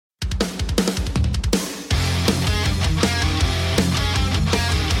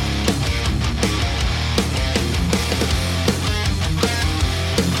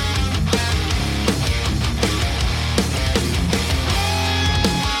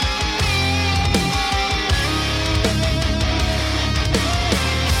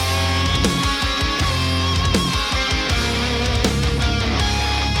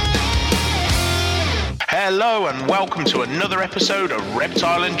Hello and welcome to another episode of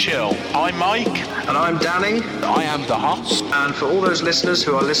Reptile and Chill. I'm Mike. And I'm Danny. I am the Hoss. And for all those listeners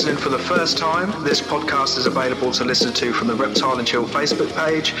who are listening for the first time, this podcast is available to listen to from the Reptile and Chill Facebook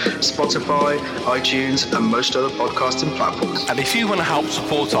page, Spotify, iTunes, and most other podcasting platforms. And if you want to help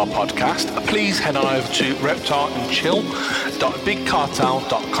support our podcast, please head on over to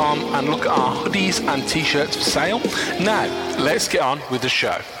reptileandchill.bigcartel.com and look at our hoodies and t-shirts for sale. Now, let's get on with the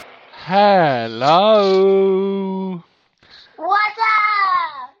show. Hello. What's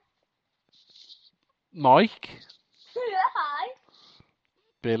up? Mike. Hi.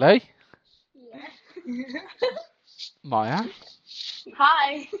 Billy. Yeah. Maya.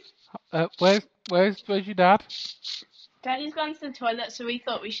 Hi. Where's your dad? Daddy's gone to the toilet, so we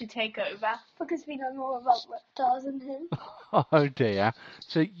thought we should take over. Because we know more about reptiles than him. Oh dear.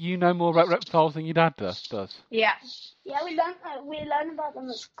 So you know more about reptiles than your dad does? Yeah. Yeah, we learn about them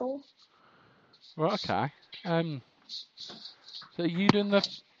at school. Right, okay. So you doing the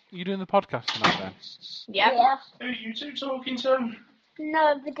podcast tonight then? Yeah. Who are you two talking to?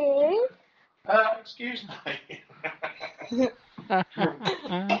 Nobody. Excuse me.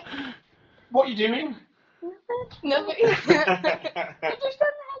 What are you doing? Nobody. We just done the headphones.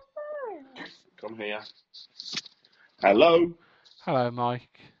 Come here. Hello. Hello, Mike.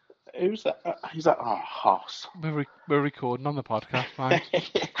 Who's that? Is that Hoss? We're recording on the podcast, mate.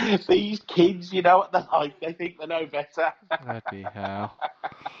 These kids, you know what they're like. They think they know better. Bloody hell.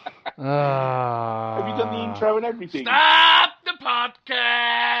 Have you done the intro and everything? Stop the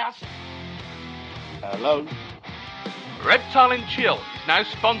podcast! Hello. Reptile and Chill is now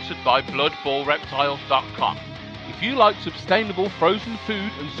sponsored by BloodBallReptiles.com. If you like sustainable frozen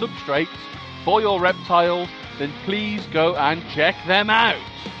food and substrates for your reptiles, then please go and check them out.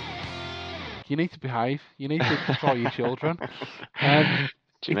 You need to behave. You need to control your children. Do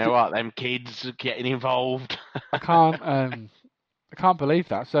you know what? Them kids are getting involved. I can't believe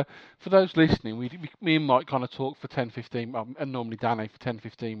that. So, for those listening, me and Mike kind of talk for 10-15, and normally Danny for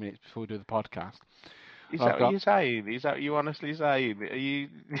 10-15 minutes before we do the podcast. Is that what you're saying? Is that what you honestly saying?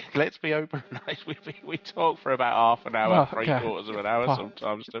 Let's be open and honest. We talk for about half an hour, three-quarters of an hour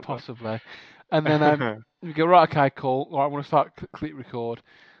sometimes. Possibly. And then we go, right, okay, cool. Right, I want to start, click record.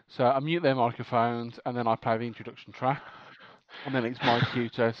 So I mute their microphones, and then I play the introduction track. And then it's my cue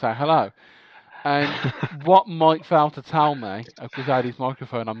to say hello. And what Mike failed to tell me, because I had his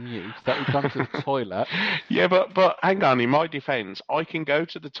microphone on mute, that he'd gone to the toilet. Yeah, but hang on, in my defence, I can go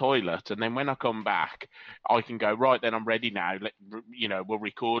to the toilet, and then when I come back, I can go, right, then I'm ready now. We'll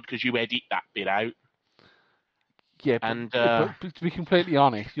record, because you edit that bit out. Yeah, but to be completely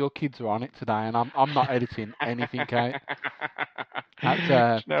honest, your kids are on it today, and I'm not editing anything out.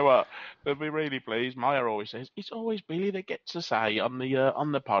 You know what? They'll be really pleased. Maya always says it's always Billy that gets to say on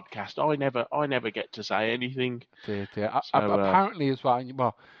the podcast. I never get to say anything. Dear. Apparently as well.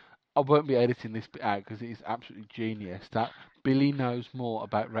 Well, I won't be editing this bit out because it is absolutely genius that Billy knows more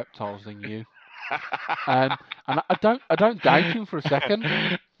about reptiles than you. And I don't doubt him for a second.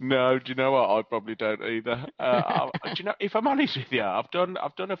 No, do you know what? I probably don't either. Do you know? If I'm honest with you, I've done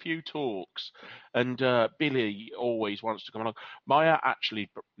a few talks, and Billy always wants to come along. Maya actually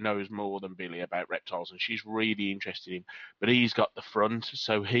knows more than Billy about reptiles, and she's really interested in. But he's got the front,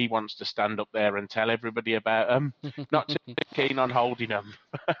 so he wants to stand up there and tell everybody about them. Not too keen on holding them.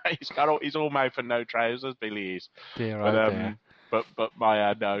 He's all mouth and no trousers. Billy is. Dear. But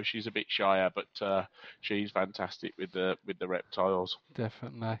Maya, no, she's a bit shyer, but she's fantastic with the reptiles.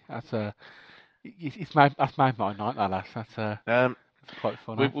 Definitely, that's made my night. That's quite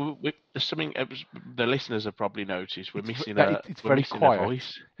funny. There's something the listeners have probably noticed. We're missing a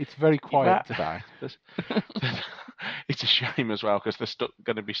voice. It's very quiet today. It's a shame as well because they're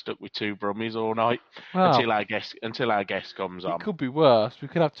going to be stuck with two brummies all night until our guest comes on. It could be worse. We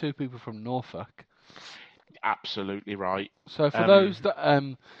could have two people from Norfolk. Absolutely right. So for those that are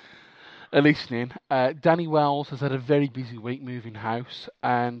listening, Danny Wells has had a very busy week moving house,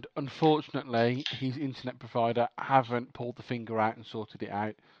 and unfortunately his internet provider haven't pulled the finger out and sorted it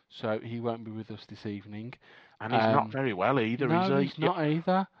out, so he won't be with us this evening. And he's not very well either, is he? No, he's not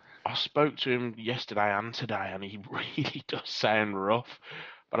either. I spoke to him yesterday and today, and he really does sound rough.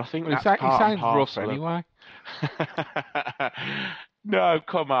 But I think he sounds rough anyway. No,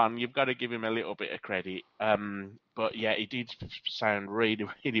 come on, you've got to give him a little bit of credit. But yeah, he did sound really,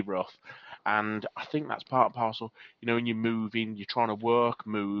 really rough. And I think that's part and parcel. You know, when you're moving, you're trying to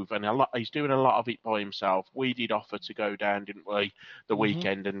move, and he's doing a lot of it by himself. We did offer to go down, didn't we, the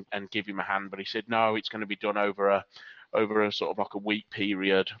weekend and give him a hand, but he said no, it's going to be done over a sort of like a week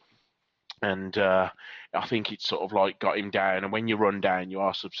period. and I think it's sort of like got him down. And when you run down, you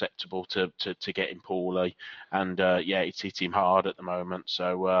are susceptible to getting poorly. And it's hit him hard at the moment.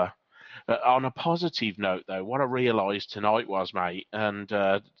 So on a positive note, though, what I realised tonight was, mate, and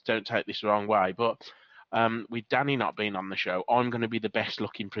don't take this the wrong way, but with Danny not being on the show, I'm going to be the best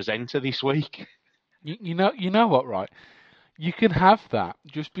looking presenter this week. You know what, right? You can have that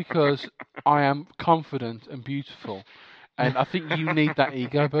just because I am confident and beautiful, and I think you need that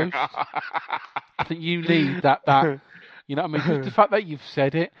ego boost. I think you need that. You know what I mean? Just the fact that you've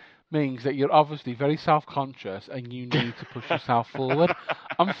said it means that you're obviously very self-conscious and you need to push yourself forward.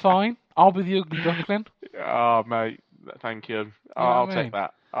 I'm fine. I'll be the ugly duckling. Oh, mate, thank you. You know I'll what I mean? take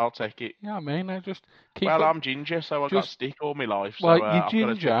that. I'll take it. Yeah, I mean, I just keep. Well, I'm ginger, so I've got stick all my life. So Well, you're I've got to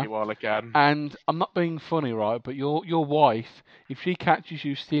ginger, take it while I can. and I'm not being funny, right? But your wife, if she catches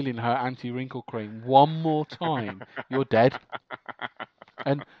you stealing her anti-wrinkle cream one more time, you're dead.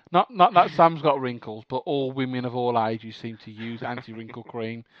 And not that Sam's got wrinkles, but all women of all ages seem to use anti-wrinkle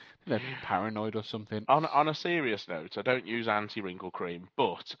cream. They're paranoid or something. On a serious note, I don't use anti-wrinkle cream,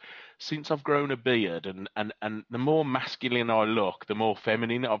 but since I've grown a beard and the more masculine I look, the more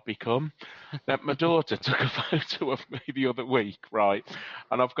feminine I've become. Now, my daughter took a photo of me the other week, right?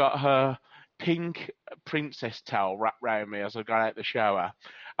 And I've got her pink princess towel wrapped round me as I got out the shower,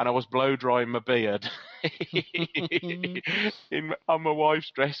 and I was blow drying my beard on my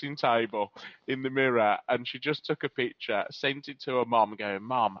wife's dressing table in the mirror, and she just took a picture, sent it to her mum, going,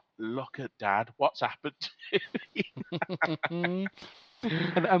 "Mum, look at Dad. What's happened to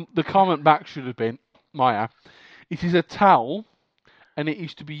And the comment back should have been, Maya, it is a towel, and it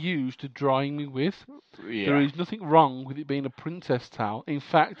is to be used to drying me with. Yeah. There is nothing wrong with it being a princess towel. In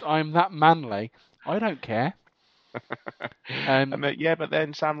fact, I am that manly. I don't care." But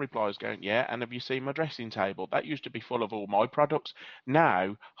then Sam replies going, "Yeah, and have you seen my dressing table? That used to be full of all my products.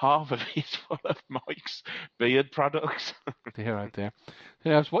 Now half of it's full of Mike's beard products." Dear, oh dear.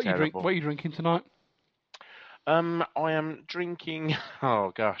 So, what Terrible. are you drinking tonight? I am drinking.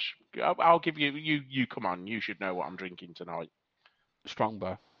 Oh gosh, I'll give you. You come on. You should know what I'm drinking tonight.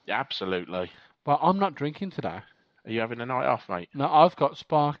 Strongbow. Absolutely. But I'm not drinking today. Are you having a night off, mate? No, I've got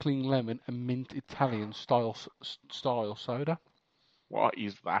sparkling lemon and mint Italian style soda. What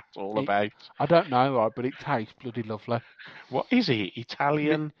is that all about? I don't know, right, but it tastes bloody lovely. What is it?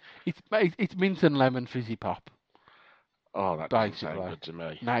 Italian? It's mint and lemon fizzy pop. Oh, that doesn't sound good to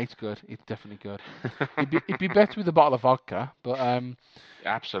me. No, it's good. It's definitely good. It'd be better with a bottle of vodka, but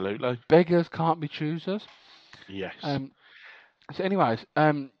absolutely. Beggars can't be choosers. Yes. So, anyways,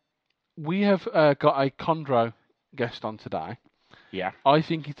 we have got a Chondro guest on today. Yeah. I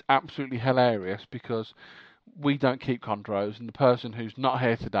think it's absolutely hilarious because we don't keep Chondros, and the person who's not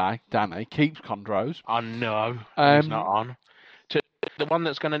here today, Danny, keeps Chondros. I know. He's not on. The one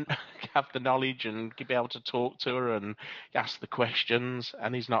that's going to have the knowledge and be able to talk to her and ask the questions,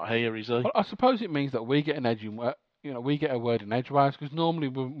 and he's not here, is he? Well, I suppose it means that we get an edge in, we get a word in edgeways, because normally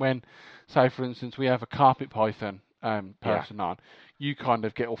when, say for instance, we have a carpet python person on, you kind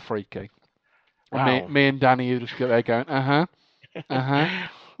of get all freaky. Wow. Me and Danny, you just get there going,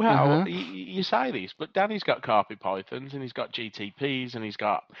 Well, you say this, but Danny's got carpet pythons and he's got GTPs and he's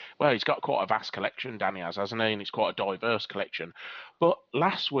got quite a vast collection, Danny has, hasn't he? And it's quite a diverse collection. But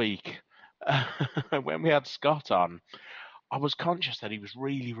last week, when we had Scott on, I was conscious that he was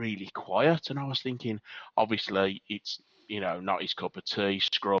really, really quiet. And I was thinking, obviously, it's, not his cup of tea,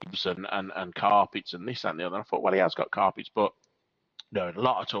 scrubs and carpets and this and the other. And I thought, well, he has got carpets, but no, a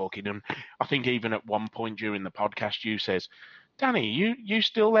lot of talking. And I think even at one point during the podcast, you says, "Danny, you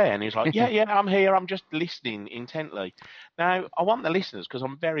still there?" And he's like, yeah, I'm here. I'm just listening intently. Now, I want the listeners, because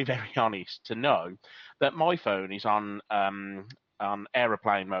I'm very, very honest, to know that my phone is on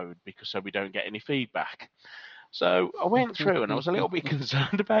aeroplane mode so we don't get any feedback. So I went through and I was a little bit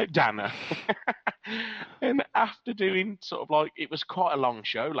concerned about Dana. And after doing sort of like, it was quite a long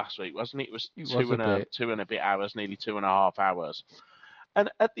show last week, wasn't it? It was two and a bit hours, nearly 2.5 hours. And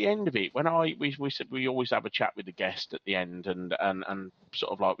at the end of it, when we said we always have a chat with the guest at the end and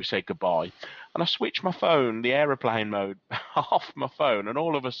sort of like we say goodbye, and I switched my phone, the aeroplane mode, off my phone, and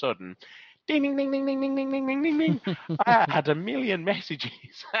all of a sudden, ding ding ding ding ding ding ding ding ding ding ding, I had a million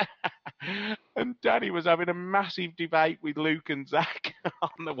messages, and Danny was having a massive debate with Luke and Zach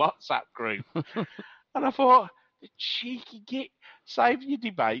on the WhatsApp group, and I thought, the cheeky git. Save your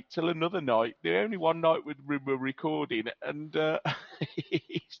debate till another night. The only one night we were recording, and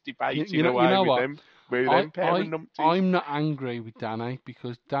he's debating away with them. I'm not angry with Danny,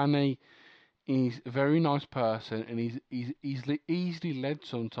 because Danny is a very nice person, and he's easily led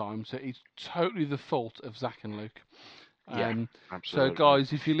sometimes. So it's totally the fault of Zach and Luke. So, absolutely.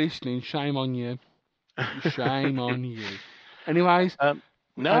 guys, if you're listening, shame on you. Shame on you. Anyways.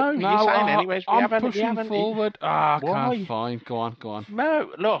 No, you're saying anyways. I'm pushing forward. Why? Fine. Go on. No,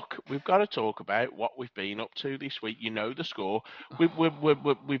 look, we've got to talk about what we've been up to this week. You know the score.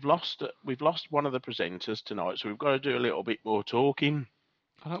 We've lost one of the presenters tonight, so we've got to do a little bit more talking.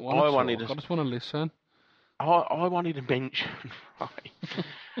 I don't want to talk. I just want to listen. I wanted to mention. Right,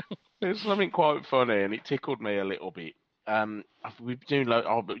 there's something quite funny, and it tickled me a little bit. We've been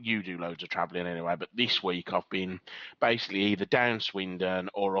doing you do loads of travelling anyway, but this week I've been basically either down Swindon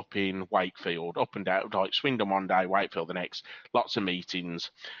or up in Wakefield, up and down, like Swindon one day, Wakefield the next, lots of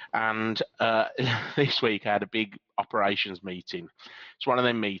meetings. And this week I had a big operations meeting. It's one of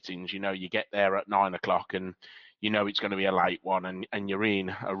them meetings, you get there at 9 o'clock and it's going to be a late one, and you're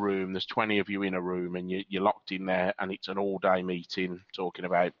in a room, there's 20 of you in a room, and you're locked in there, and it's an all-day meeting talking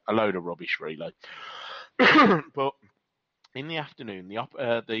about a load of rubbish, really. But in the afternoon,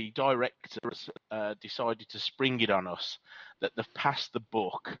 the directors decided to spring it on us that they've passed the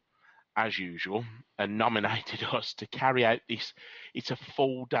buck, as usual, and nominated us to carry out this. It's a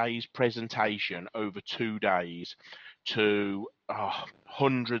full day's presentation over 2 days to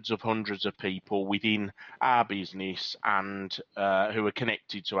hundreds of people within our business and who are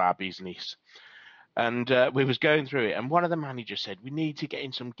connected to our business. And we was going through it, and one of the managers said, we need to get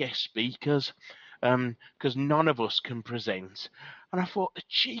in some guest speakers because none of us can present. And I thought, a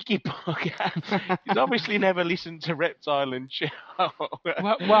cheeky bugger. He's obviously never listened to Reptile and Chill.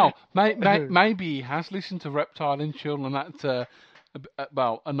 well, maybe he has listened to Reptile and Chill, and that's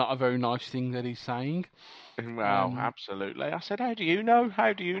not a very nice thing that he's saying. Well, absolutely. I said, how do you know?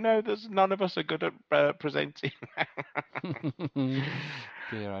 How do you know? There's none of us are good at presenting.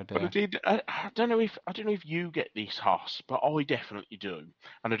 Dear, oh dear. But I don't know if you get this, Hoss, but I definitely do,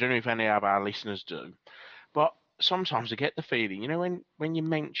 and I don't know if any of our listeners do. But sometimes I get the feeling, when you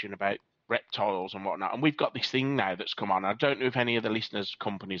mention about reptiles and whatnot, and we've got this thing now that's come on. I don't know if any of the listeners'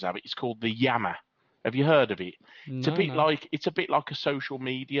 companies have it. It's called the Yammer. Have you heard of it? It's a bit like a social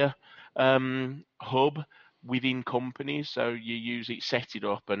media hub within companies. So you use it, set it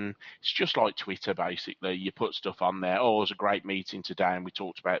up, and it's just like Twitter, basically. You put stuff on there. Oh, it was a great meeting today, and we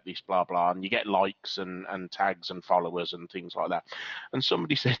talked about this, blah, blah. And you get likes and tags and followers and things like that. And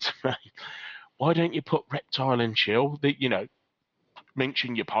somebody said to me, why don't you put Reptile and Chill,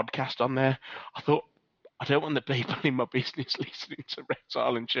 mention your podcast on there? I thought, I don't want the people in my business listening to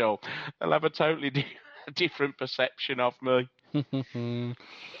Reptile and Chill. They'll have a totally different perception of me. But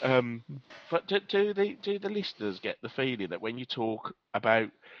do the listeners get the feeling that when you talk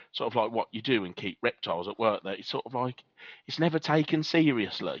about sort of like what you do and keep reptiles at work, that it's sort of like it's never taken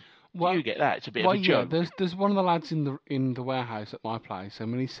seriously? Do you get that? It's a bit of a joke. There's one of the lads in the warehouse at my place,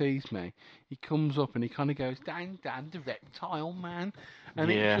 and when he sees me, he comes up and he kind of goes, "Dan, the reptile man," and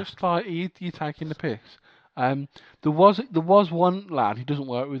it's just like you're taking the piss. There was one lad who doesn't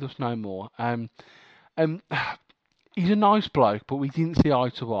work with us no more. He's a nice bloke, but we didn't see eye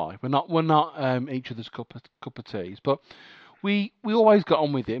to eye. We're not each other's cup of teas, but we always got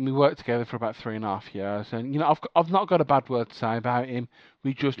on with it, and we worked together for about 3.5 years. And I've not got a bad word to say about him.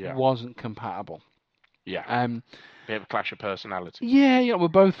 We just wasn't compatible. Yeah. Bit of a clash of personality. Yeah, we're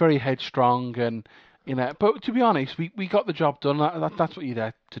both very headstrong, and but to be honest, we got the job done. That's what you're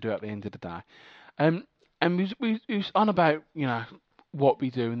there to do at the end of the day. And we was on about what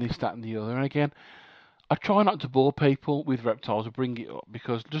we do and this, that, and the other. And again, I try not to bore people with reptiles or bring it up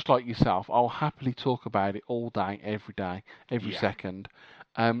because, just like yourself, I'll happily talk about it all day, every second.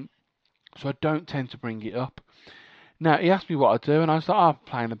 So I don't tend to bring it up. Now, he asked me what I do, and I was like, I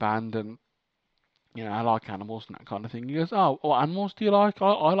play in a band, and I like animals and that kind of thing. He goes, oh, what animals do you like?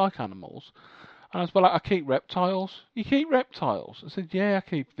 I like animals. And I was like, I keep reptiles. You keep reptiles? I said, yeah, I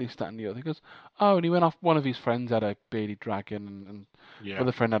keep this, that, and the other. He goes, oh, and he went off. One of his friends had a bearded dragon, and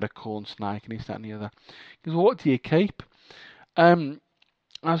other friend had a corn snake, and this, that, and the other. He goes, well, what do you keep? And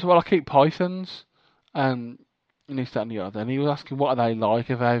I said, well, I keep pythons, and this, that, and the other. And he was asking, what are they like?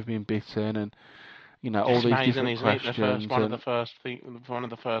 Have they ever been bitten? And all these different questions. One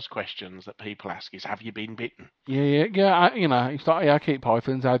of the first questions that people ask is, "Have you been bitten?" Yeah. It's like, I keep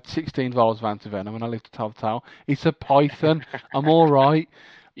pythons. I had 16 vials of antivenom, and I lived to tell the tale. It's a python. I'm all right.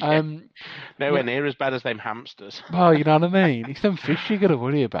 Nowhere near as bad as them hamsters. Well, you know what I mean. It's them fish you got to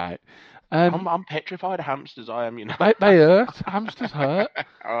worry about. I'm petrified of hamsters. I am. They hurt. Hamsters hurt.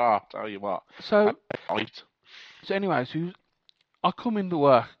 I'll tell you what. So anyway, I come into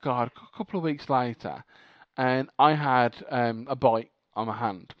work, a couple of weeks later, and I had a bite on my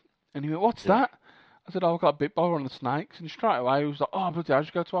hand. And he went, what's that? I said, "Oh, I got bit by one of the snakes," and straight away he was like, "Oh, bloody hell, did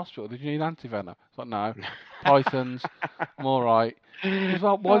you go to hospital? Did you need antivenom?" It's like, "No, pythons, I'm all right." He goes,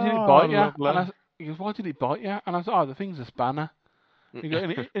 "Well, why did it Oh, bite you?" lovely. He goes, "Why did it bite you?" And I was like, "Oh, the thing's a spanner."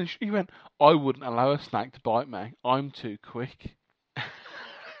 He went, "I wouldn't allow a snake to bite me. I'm too quick."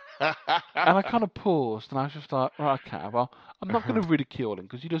 And I kind of paused, and I was just like, "Right, okay, well, I'm not going to ridicule him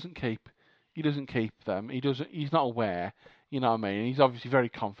because he doesn't keep them. He's not aware. You know what I mean? He's obviously very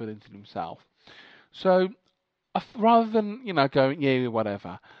confident in himself. So rather than going, yeah,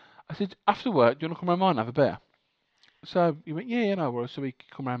 whatever, I said, after work, do you want to come around mine and have a beer? So he went, yeah, no worries. So we could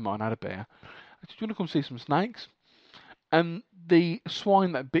come around mine and had a beer. I said, do you want to come see some snakes? And the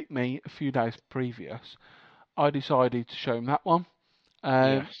swine that bit me a few days previous, I decided to show him that one.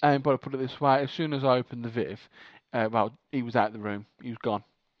 Yes. And but I put it this way, as soon as I opened the Viv, well, he was out of the room. He was gone.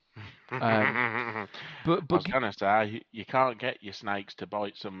 I was going to say, you can't get your snakes to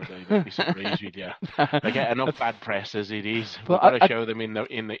bite somebody that disagrees with you. They get enough bad press as it is. We've got to show them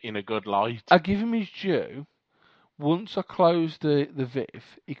in a good light. I give him his due. Once I closed the Viv,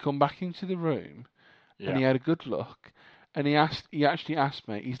 he come back into the room, and he had a good look, and he actually asked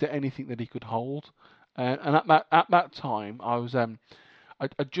me, "Is there anything that he could hold?" And at that time, I was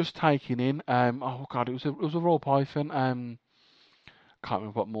I'd just taken in oh god, it was a raw python. Can't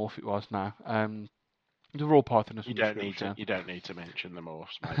remember what morph it was now. The raw python of some description. You don't need to mention the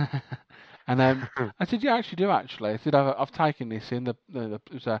morphs, mate. And I said, "Yeah, I actually do actually." I said, "I've taken this in. It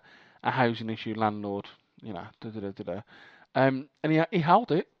was a housing issue, landlord, and he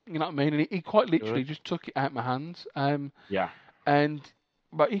held it, you know what I mean, and he quite literally just took it out of my hands.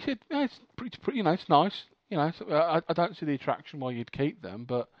 But he said, yeah, it's pretty, it's nice, so I don't see the attraction why you'd keep them,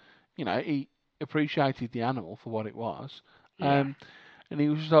 but he appreciated the animal for what it was. And he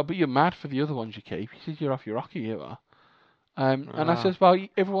was just like, "But you're mad for the other ones you keep." He said, "You're off your rocker, you are." And I says, "Well,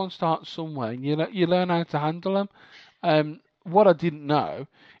 everyone starts somewhere, and you learn how to handle them." What I didn't know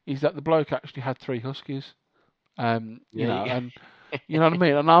is that the bloke actually had 3 huskies. And you know what I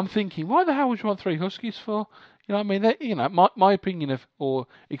mean. And I'm thinking, why the hell would you want 3 huskies for? You know what I mean? My opinion of or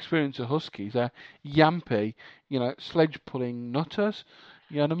experience of huskies are yampy, sledge pulling nutters.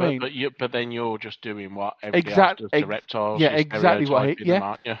 You know what I mean? But then you're just doing what everybody else does to reptiles. Yeah, exactly what he. Yeah, them,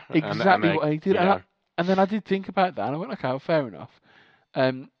 aren't you? exactly what he did. And then I did think about that, and I went, okay, well, fair enough.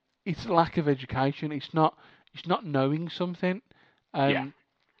 It's lack of education. It's not knowing something. And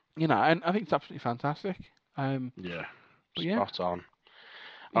I think it's absolutely fantastic. Spot on.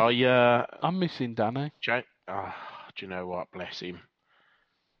 I'm missing Danny. Do you know what? Bless him.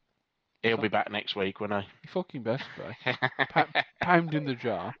 He'll be back next week, won't he? He fucking best be. Pounding the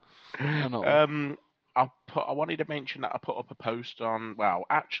jar. I wanted to mention that I put up a post on. Well,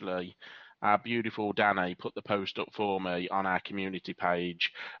 actually, our beautiful Danny put the post up for me on our community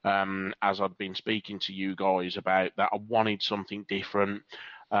page. As I'd been speaking to you guys about that, I wanted something different.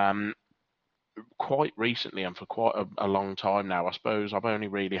 Quite recently and for quite a long time now, I suppose I've only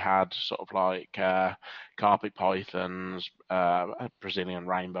really had sort of like carpet pythons, Brazilian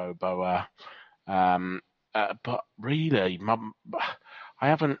rainbow boa, but really, I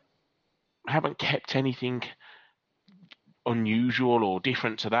haven't kept anything unusual or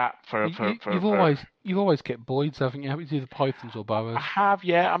different to that. You've always kept boids, haven't you? It's either pythons or boas. I have,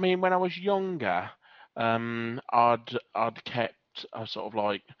 yeah. I mean, when I was younger, I'd kept a sort of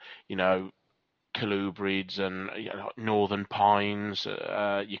like colubrids and northern pines,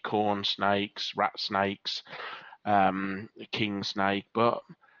 your corn snakes, rat snakes, king snake. But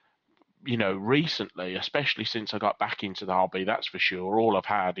recently, especially since I got back into the hobby, that's for sure, all I've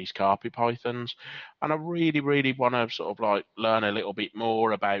had is carpet pythons, and I really, really want to sort of like learn a little bit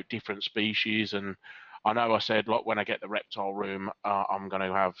more about different species. And I know I said, like, when I get the reptile room, I'm going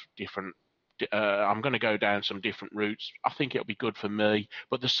to have different. I'm going to go down some different routes. I think it'll be good for me,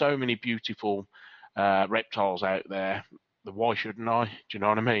 but there's so many beautiful reptiles out there. Why shouldn't I? Do you know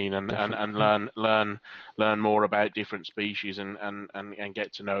what I mean? And learn more about different species and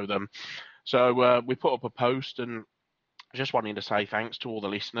get to know them. So we put up a post, and I just wanted to say thanks to all the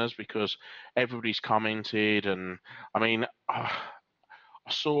listeners, because everybody's commented. And I mean, I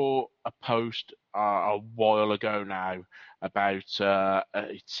saw a post a while ago now about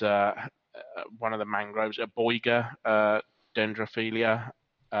it's one of the mangroves, a Boiga dendrophilia.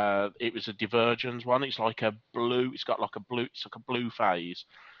 It was a divergence one. It's like a blue. It's got like a blue phase.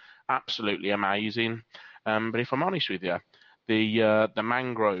 Absolutely amazing. But if I'm honest with you, the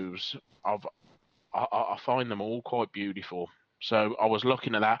mangroves, I find them all quite beautiful. So I was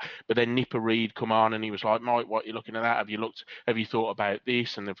looking at that, but then Nipper Reed come on and he was like, "Mike, what are you looking at that? Have you thought about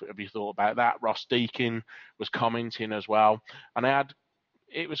this? And have you thought about that?" Ross Deakin was commenting as well, and I had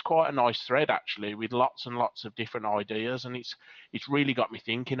it was quite a nice thread actually, with lots and lots of different ideas, and it's really got me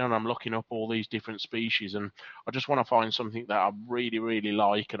thinking. And I'm looking up all these different species, and I just want to find something that I really, really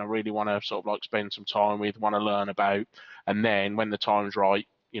like, and I really want to sort of like spend some time with, want to learn about, and then when the time's right,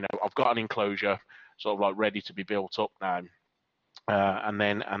 I've got an enclosure sort of like ready to be built up now, and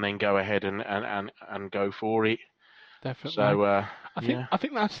then go ahead and go for it. Definitely. So I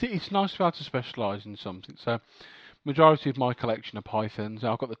think that's it. It's nice to be able to specialise in something. So majority of my collection are pythons.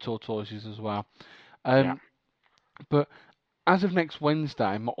 I've got the tortoises as well. Yeah. But as of next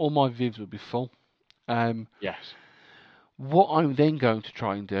Wednesday, all my vivs will be full. Yes. What I'm then going to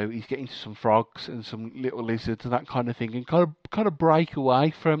try and do is get into some frogs and some little lizards and that kind of thing, and kind of break away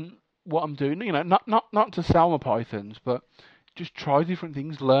from what I'm doing. Not to sell my pythons, but just try different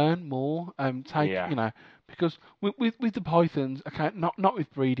things, learn more, because with the pythons, okay, not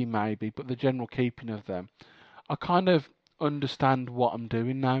with breeding maybe, but the general keeping of them, I kind of understand what I'm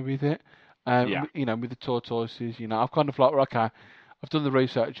doing now with it. With the tortoises, I've kind of like, okay, I've done the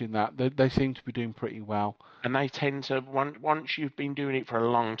research in that. They seem to be doing pretty well. And they tend to, once you've been doing it for a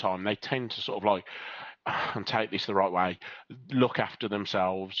long time, they tend to sort of like, and take this the right way, look after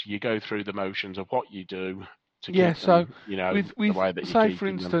themselves. You go through the motions of what you do to keep them, with the way that you say keep for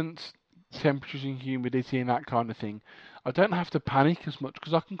them. instance, temperatures and humidity and that kind of thing, I don't have to panic as much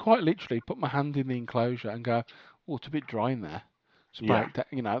because I can quite literally put my hand in the enclosure and go, oh, it's a bit dry in there. Spray that,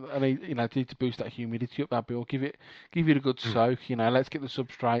 I need to boost that humidity up that bit, or give it a good soak. Let's get the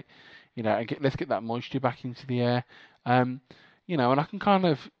substrate, and let's get that moisture back into the air. And I can kind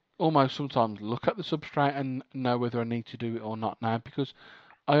of almost sometimes look at the substrate and know whether I need to do it or not now, because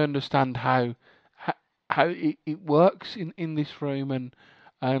I understand how it works in this room, and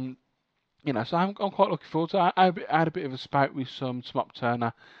so I'm quite looking forward to it. I had a bit of a spout with some Smop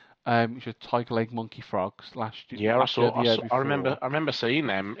Turner, which are tiger leg monkey frogs last year. Yeah, I remember. I remember seeing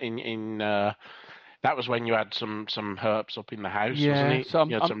them in. That was when you had some herps up in the house, wasn't it? So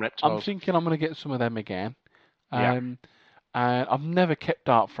you had some reptiles. I'm thinking I'm going to get some of them again. Yeah. And I've never kept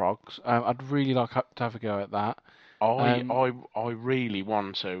dart frogs. I'd really like to have a go at that. I really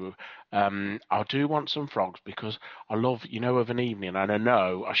want to. I do want some frogs because I love, of an evening, and I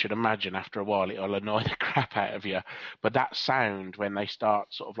know, I should imagine after a while it'll annoy the crap out of you, but that sound when they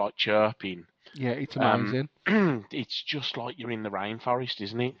start sort of like chirping. Yeah, it's amazing. It's just like you're in the rainforest,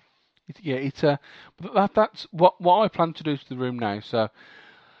 isn't it? That's what I plan to do to the room now. So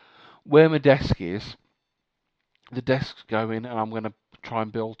where my desk is, the desk's going, and I'm going to try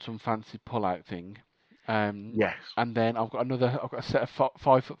and build some fancy pull-out thing. Yes. And then I've got a set of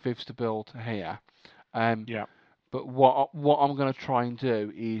 5-foot vivs to build here. Yeah. But what I'm going to try and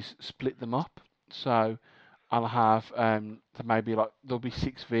do is split them up. So I'll have maybe like there'll be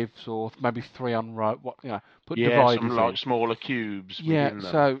 6 vivs, or maybe 3 on row. Put dividers some like in. smaller cubes. Yeah. Within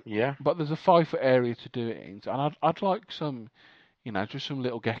them. So yeah. But there's a 5-foot area to do it in, and I'd like some, just some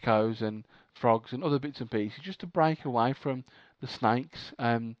little geckos and frogs and other bits and pieces, just to break away from the snakes.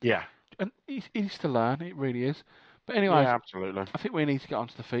 Yeah. And it is to learn, it really is. But anyway, yeah, absolutely. I think we need to get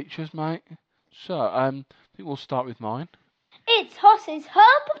onto the features, mate. So, I think we'll start with mine. It's Hoss's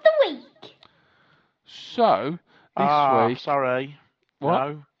Herb of the Week. So, this week... sorry. What?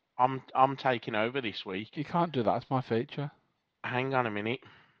 No, I'm taking over this week. You can't do that, it's my feature. Hang on a minute.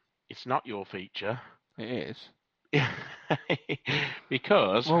 It's not your feature. It is.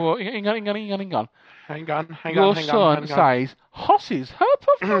 Because... Well, hang on. Your son says, Hoss's Herb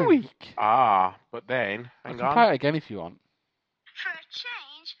of the Week. But then, I can play it again if you want. For a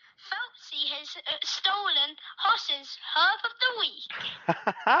change, Phelpsy has stolen Hoss's Herb of the Week.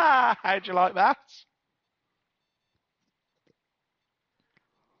 How'd you like that?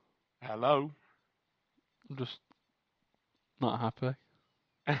 Hello? I'm just not happy.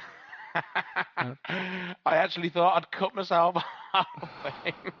 I actually thought I'd cut myself off.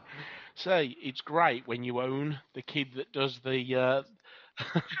 See, it's great when you own the kid that does the...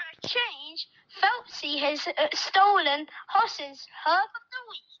 For a change, Phelpsy has stolen Hoss's Herb of the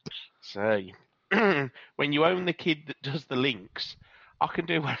Week. See, when you own the kid that does the links, I can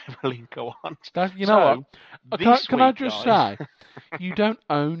do whatever link I want. What? Can I just say, you don't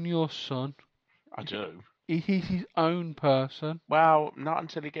own your son. I do. He's his own person. Well, not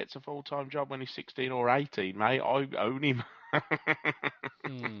until he gets a full-time job when he's 16 or 18, mate. I own him.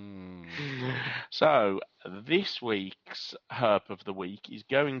 So, this week's Herp of the Week is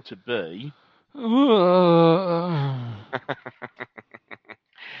going to be...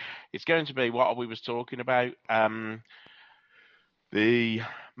 It's going to be what we was talking about. The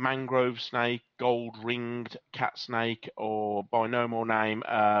mangrove snake, gold-ringed cat snake, or by no more name,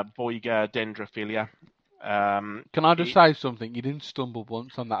 Boiga dendrophilia. Can I just say something? You didn't stumble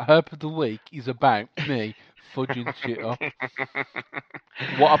once on that. Herb of the week is about me fudging shit up.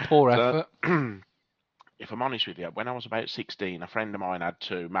 What a poor effort. If I'm honest with you, when I was about 16, a friend of mine had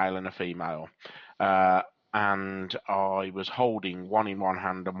two, male and a female, and I was holding one in one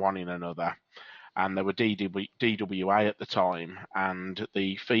hand and one in another, and they were DWA at the time, and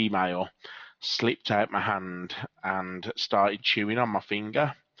the female slipped out my hand and started chewing on my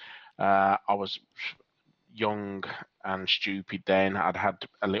finger. I was young and stupid then. I'd had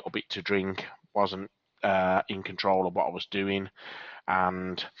a little bit to drink, wasn't in control of what I was doing,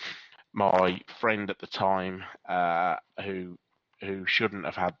 and my friend at the time, who shouldn't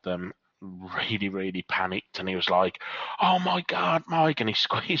have had them, really panicked, and he was like, "Oh my God, Mike!" and he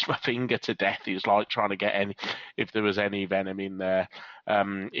squeezed my finger to death. He was like trying to get if there was any venom in there.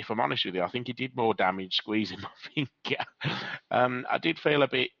 If I'm honest with you, I think he did more damage squeezing my finger. I did feel a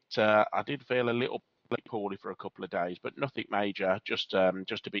little bit poorly for a couple of days, but nothing major. Just a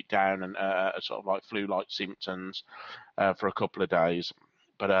bit down and sort of like flu-like symptoms for a couple of days.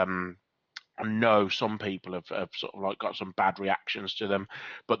 But I know some people have sort of like got some bad reactions to them,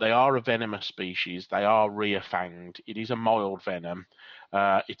 but they are a venomous species. They are rear-fanged. It is a mild venom.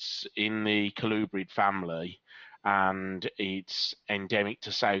 It's in the colubrid family, and it's endemic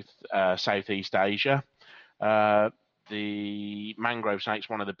to Southeast Asia. The mangrove snake's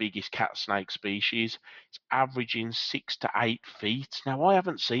one of the biggest cat snake species. It's averaging 6 to 8 feet. Now, I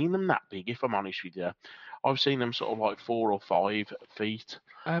haven't seen them that big, if I'm honest with you. I've seen them sort of like 4 or 5 feet.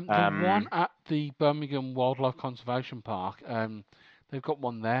 The one at the Birmingham Wildlife Conservation Park, they've got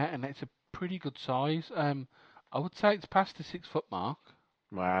one there, and it's a pretty good size. I would say it's past the 6 foot mark.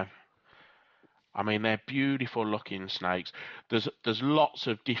 Wow. I mean, they're beautiful looking snakes. There's lots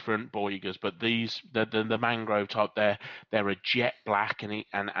of different boigas, but the mangrove type, they're a jet black, and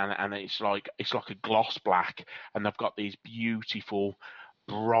it's like a gloss black, and they've got these beautiful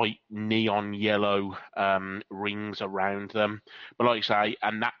bright neon yellow rings around them. But like you say,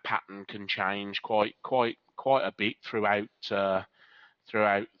 and that pattern can change quite a bit throughout the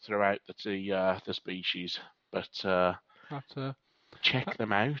species. But check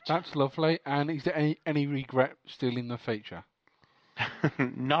them out. That's lovely. And is there any regret stealing the feature?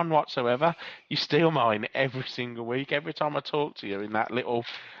 None whatsoever. You steal mine every single week. Every time I talk to you in that little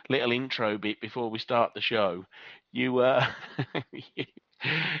intro bit before we start the show, you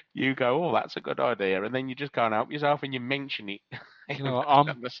you go, "Oh, that's a good idea," and then you just can't help yourself and you mention it. You know,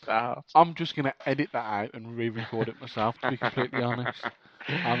 at the start. I'm just going to edit that out and re-record it myself, to be completely honest.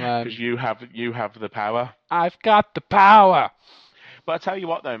 Because you have the power. I've got the power. But I tell you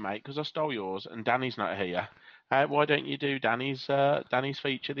what, though, mate, because I stole yours and Danny's not here. Why don't you do Danny's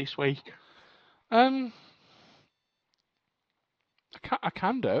feature this week? I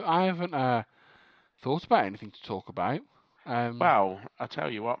can do. I haven't thought about anything to talk about. Well, I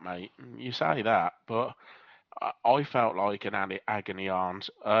tell you what, mate. You say that, but I felt like an agony aunt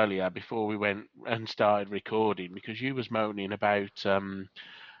earlier before we went and started recording, because you was moaning about the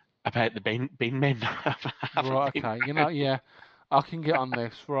bin men. Right, okay. You know, yeah, I can get on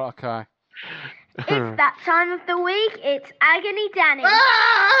this. Right, okay. It's that time of the week. It's Agony Danny.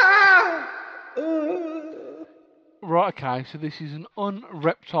 Right, okay. So this is an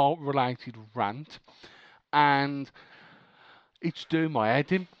unreptile related rant, and it's doing my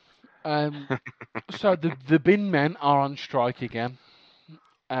head in. So the bin men are on strike again.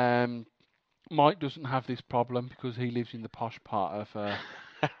 Mike doesn't have this problem because he lives in the posh part of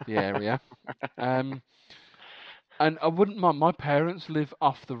the area. And I wouldn't mind. My parents live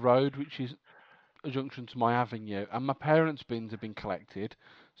off the road, which is a junction to my avenue, and my parents' bins have been collected.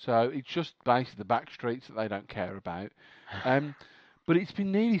 So it's just basically the back streets that they don't care about. But it's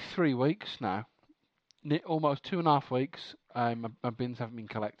been nearly 3 weeks now. Almost 2.5 weeks. My bins haven't been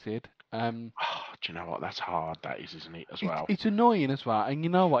collected. Do you know what? That's hard, that is, isn't it, as well? It's annoying as well. And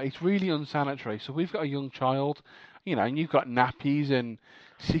you know what? It's really unsanitary. So we've got a young child, you know, and you've got nappies and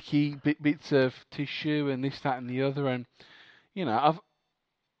sicky bits of tissue and this, that, and the other. And, you know,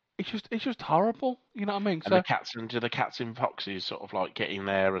 it's just horrible. You know what I mean? And do the cats and foxes sort of like get in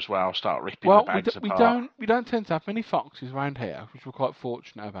there as well, start ripping the bags apart? We don't tend to have many foxes around here, which we're quite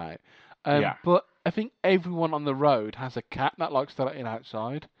fortunate about. Yeah. But I think everyone on the road has a cat that likes to let it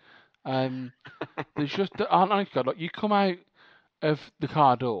outside. There's just, honest God, like, you come out of the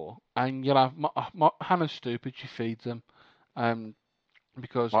car door and you'll have Hannah's stupid. She feeds them,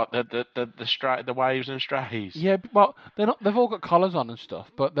 because like the waves and strays. Yeah, well, they're not. They've all got collars on and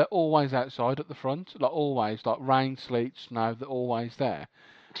stuff, but they're always outside at the front, like always, like rain, sleet, snow. They're always there.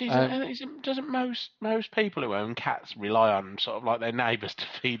 Doesn't most people who own cats rely on sort of like their neighbours to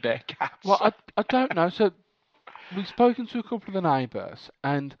feed their cats? Well, I don't know. So we've spoken to a couple of the neighbours,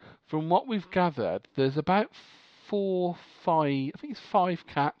 and from what we've gathered, there's about 4, 5, I think it's 5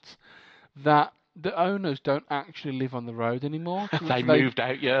 cats that the owners don't actually live on the road anymore. They moved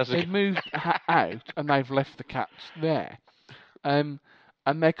out years ago. They've moved out and they've left the cats there. And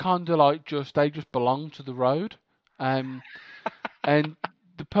they're kind of like they just belong to the road. And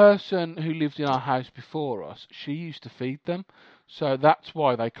the person who lived in our house before us, she used to feed them. So that's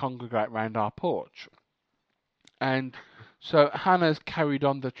why they congregate round our porch. And so Hannah's carried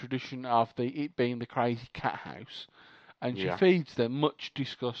on the tradition of it being the crazy cat house. And she feeds them, much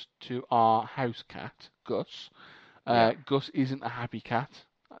disgust to our house cat, Gus. Gus isn't a happy cat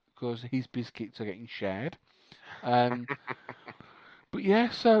because his biscuits are getting shared. But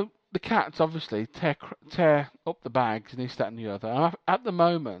yeah, so the cats obviously tear up the bags and this, that, and the other. And at the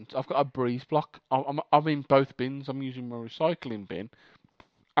moment, I've got a breeze block. I'm in both bins. I'm using my recycling bin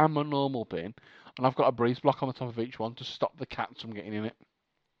and my normal bin, and I've got a breeze block on the top of each one to stop the cats from getting in it.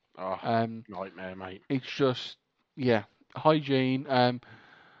 Oh, nightmare, mate. It's just, hygiene.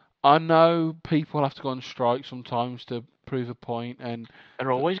 I know people have to go on strike sometimes to prove a point, and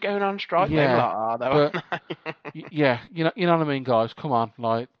they're always going on strike. You know what I mean, guys. Come on,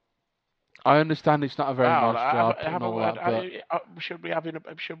 like, I understand it's not a very nice job and all that, but should we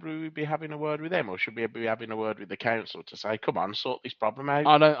be having a word with them, or should we be having a word with the council to say, come on, sort this problem out?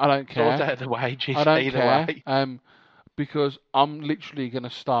 I don't care. Sort out the wages. I don't either care. way. Because I'm literally going to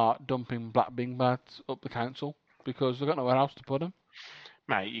start dumping black bin bags up the council because I've got nowhere else to put them.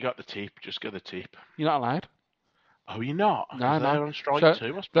 Mate, you got the tip. Just get the tip. You're not allowed. Oh, you're not? No. They're on strike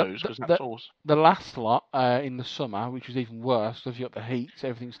too, I suppose, because that's all. The last lot in the summer, which was even worse, because you got the heat, so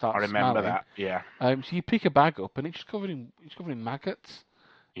everything starts smelling. I remember that, yeah. So you pick a bag up and it's covered in maggots.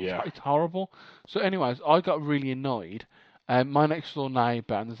 Yeah. It's horrible. So anyways, I got really annoyed. My next door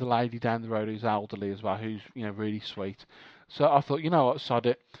neighbour, and there's a lady down the road who's elderly as well, who's really sweet. So I thought, you know what, sod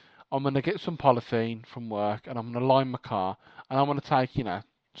it. I'm going to get some polythene from work and I'm going to line my car and I'm going to take,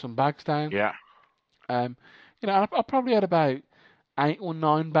 some bags down. Yeah. I probably had about 8 or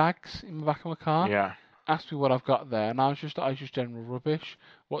 9 bags in the back of my car. Yeah. Asked me what I've got there, and I was just general rubbish.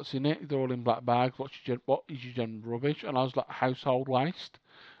 What's in it? They're all in black bags. What is your general rubbish? And I was like, household waste.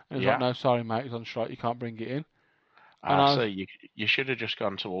 And he was like, no, sorry, mate, it's on strike. You can't bring it in. So you should have just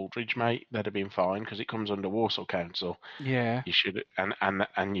gone to Aldridge, mate. That'd have been fine because it comes under Walsall Council. Yeah. You should,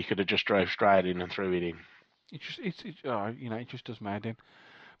 and you could have just drove straight in and threw it in. It just does mad in.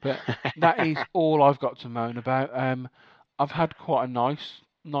 But that is all I've got to moan about. I've had quite a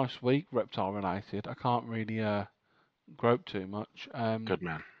nice week, reptile related. I can't really grope too much. Good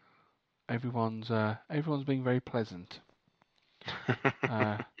man. Everyone's being very pleasant.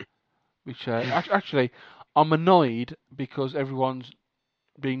 Which actually, I'm annoyed because everyone's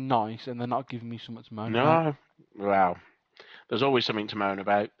being nice and they're not giving me something to moan about. No, well, there's always something to moan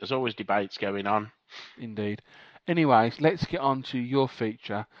about. There's always debates going on. Indeed. Anyways, let's get on to your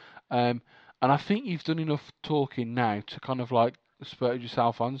feature. And I think you've done enough talking now to kind of like spurt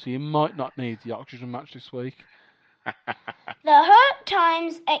yourself on, so you might not need the oxygen match this week. The Hurt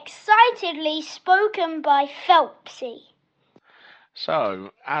Times excitedly spoken by Phelpsy.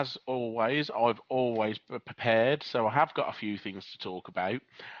 So, as always, I've always prepared, so I have got a few things to talk about.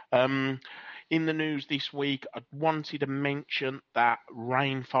 In the news this week, I wanted to mention that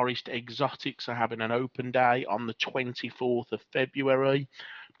Rainforest Exotics are having an open day on the 24th of February.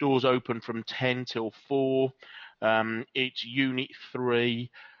 Doors open from 10 till 4. It's Unit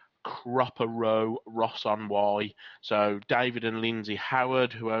 3, Cropper Row, Ross-on-Wye. So David and Lindsay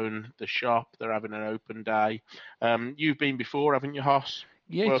Howard, who own the shop, they're having an open day. You've been before, haven't you, Hoss?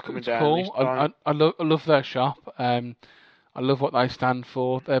 Yeah, it's cool. I love their shop. I love what they stand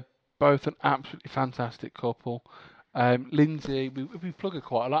for. They're both an absolutely fantastic couple. Lindsay, we plug her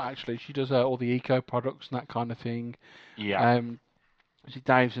quite a lot actually. She does all the eco products and that kind of thing. Yeah.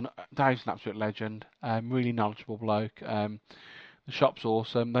 Dave's an absolute legend. Really knowledgeable bloke. The shop's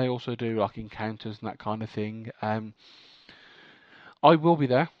awesome. They also do like encounters and that kind of thing. I will be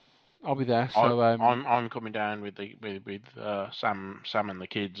there. I'll be there. So I'm coming down with Sam and the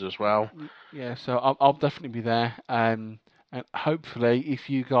kids as well. Yeah, so I'll definitely be there. And hopefully, if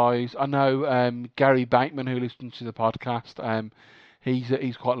you guys, I know Gary Bateman, who listens to the podcast,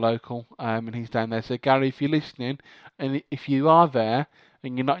 he's quite local, and he's down there. So Gary, if you're listening, and if you are there,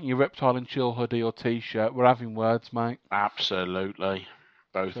 and you're not in your Reptile and Chill hoodie or T-shirt, we're having words, mate. Absolutely,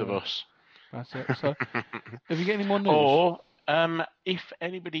 both of us. That's it. So, have you got any more news? Or If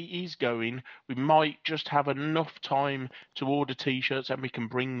anybody is going, we might just have enough time to order T-shirts and we can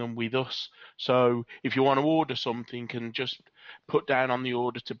bring them with us. So if you want to order something, can just put down on the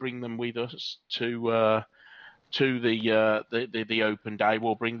order to bring them with us to the open day.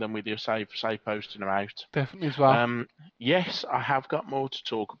 We'll bring them with you, save posting them out. Definitely as well. Yes, I have got more to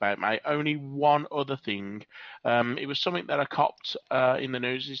talk about, mate. Only one other thing. It was something that I copped in the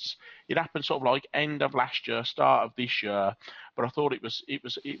news. It happened sort of like end of last year, start of this year, but I thought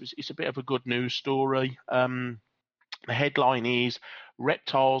it's a bit of a good news story. The headline is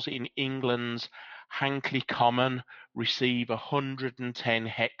reptiles in England's Hankley Common receive 110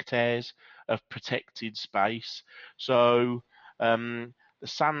 hectares of protected space. So the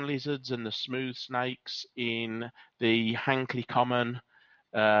sand lizards and the smooth snakes in the Hankley Common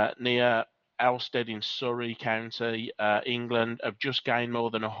near Elstead in Surrey County, England, have just gained more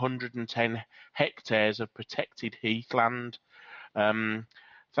than 110 hectares of protected heathland.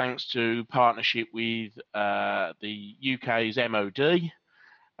 Thanks to partnership with the UK's MOD,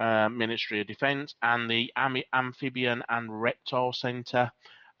 Ministry of Defence, and the Amphibian and Reptile Centre.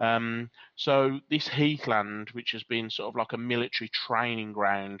 So this heathland, which has been sort of like a military training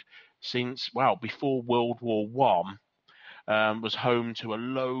ground since, well, before World War One, was home to a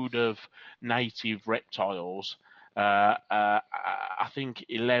load of native reptiles. I think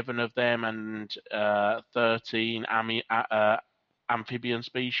 11 of them and 13 amphibian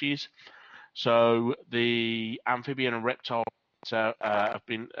species. So the amphibian and reptile have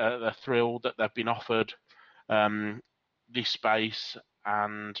been they're thrilled that they've been offered this space,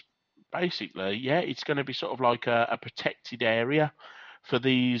 and basically, yeah, it's going to be sort of like a protected area for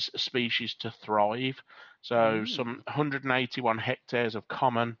these species to thrive. So some 181 hectares of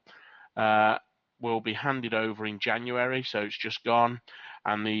common will be handed over in January, so it's just gone,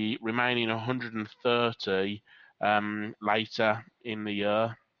 and the remaining 130 later in the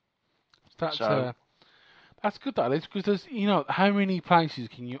year. That's good, that is, because there's, how many places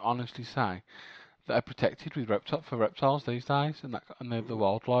can you honestly say that are protected with reptiles these days, and the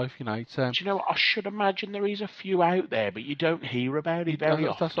wildlife, it's, Do you know what? I should imagine there is a few out there, but you don't hear about it very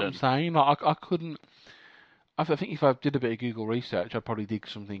often. That's what I'm saying. Like, I couldn't. I think if I did a bit of Google research, I'd probably dig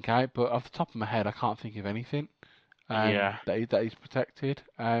something out. But off the top of my head, I can't think of anything that is protected.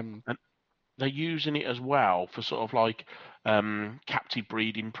 And they're using it as well for sort of like captive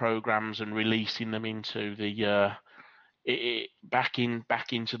breeding programs and releasing them into the back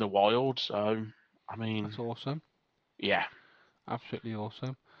into the wild. So I mean, that's awesome. Yeah, absolutely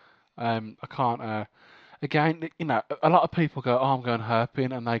awesome. I can't. Again, a lot of people go, "Oh, I'm going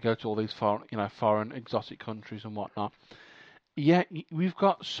herping," and they go to all these foreign exotic countries and whatnot. Yeah, we've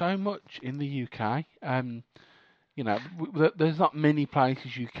got so much in the UK. There's not many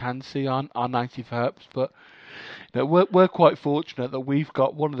places you can see our native herps, but we're quite fortunate that we've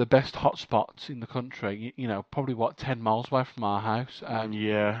got one of the best hotspots in the country. Probably 10 miles away from our house.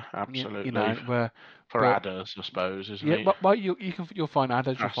 Yeah, absolutely. For adders, I suppose, isn't it? Yeah, but you'll find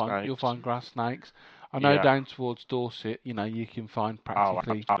adders, you'll find grass snakes. I know down towards Dorset, you can find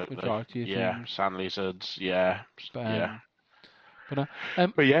practically the majority of things. Sand lizards, yeah. But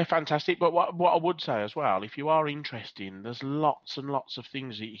yeah, fantastic. But what I would say as well, if you are interested, there's lots and lots of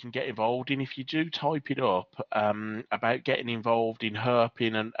things that you can get involved in. If you do type it up about getting involved in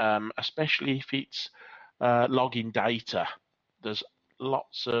herping, and especially if it's logging data, there's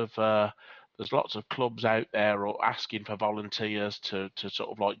lots of clubs out there or asking for volunteers to sort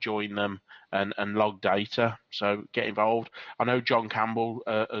of like join them and log data. So get involved. I know John Campbell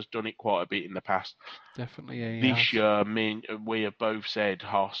has done it quite a bit in the past. Definitely, yeah. This year, we have both said,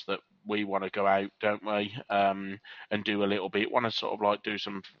 Hoss, that we want to go out, don't we? And do a little bit. Want to sort of like do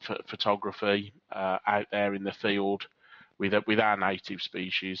some photography out there in the field with our native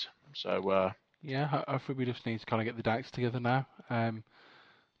species. So yeah, hopefully we just need to kind of get the dates together now.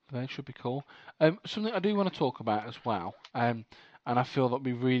 That should be cool. Something I do want to talk about as well, and I feel that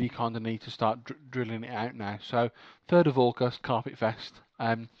we really kind of need to start drilling it out now. So, 3rd of August, Carpet Fest.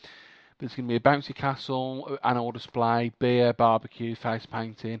 There's going to be a bouncy castle, animal display, beer, barbecue, face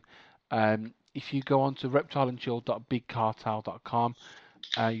painting. If you go on to reptileandchill.bigcartel.com,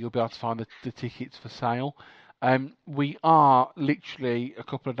 you'll be able to find the tickets for sale. We are literally a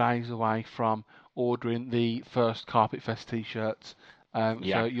couple of days away from ordering the first Carpet Fest t-shirts. So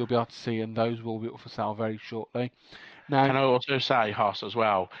you'll be able to see, and those will be up for sale very shortly. Now, can I also say, Hoss, as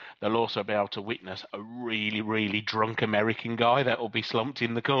well, they'll also be able to witness a really, really drunk American guy that will be slumped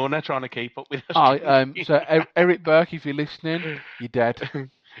in the corner trying to keep up with us. So Eric Burke, if you're listening, you're dead.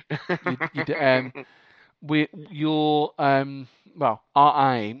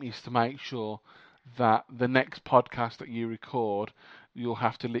 Our aim is to make sure that the next podcast that you record, you'll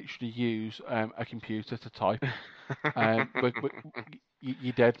have to literally use a computer to type. But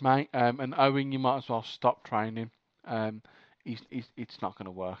you're dead, mate. And Owen, you might as well stop training. It's not going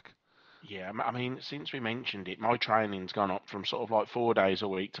to work. Yeah, I mean, since we mentioned it, my training's gone up from sort of like 4 days a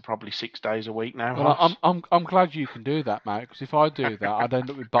week to probably 6 days a week now. Well, I'm glad you can do that, mate. Because if I do that, I'd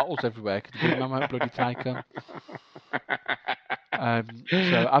end up with bottles everywhere. Because I won't bloody take them.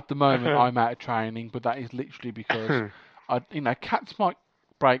 So at the moment, I'm out of training, but that is literally because cats might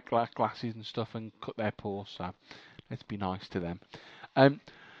break glasses and stuff and cut their paws. So let's be nice to them.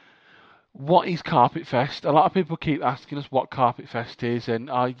 What is Carpet Fest? A lot of people keep asking us what Carpet Fest is, and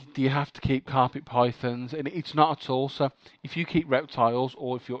do you have to keep carpet pythons? And it's not at all. So if you keep reptiles,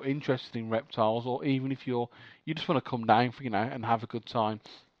 or if you're interested in reptiles, or even if you just want to come down for and have a good time,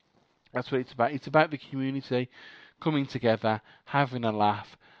 that's what it's about. It's about the community coming together, having a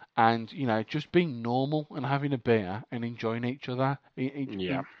laugh, and just being normal and having a beer and enjoying each other,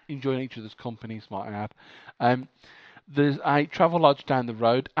 enjoying each other's companies, might I add. There's a travel lodge down the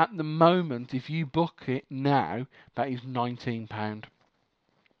road. At the moment, if you book it now, that is £19.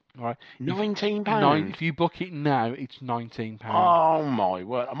 All right, £19. If you book it now, it's £19. Oh my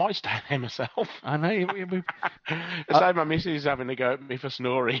word! I might stay there myself. I know. Say my missus is having to go at me for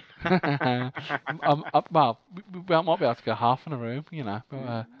snoring. Well, we might be able to go half in a room,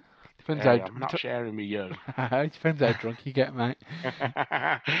 But, depends I'm not sharing with you. It depends how drunk you get, mate.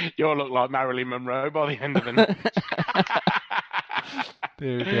 You'll look like Marilyn Monroe by the end of the night.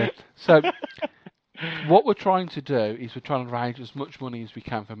 Dear. So, what we're trying to do is we're trying to raise as much money as we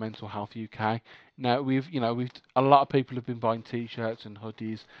can for Mental Health UK. Now we've a lot of people have been buying T-shirts and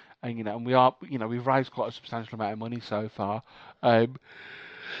hoodies, and we've raised quite a substantial amount of money so far. I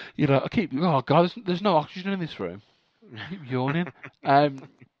keep there's no oxygen in this room. I keep yawning.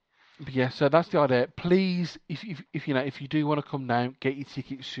 But yeah, so that's the idea. Please, if you do want to come down, get your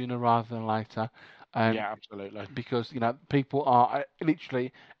tickets sooner rather than later. Yeah, absolutely. Because people are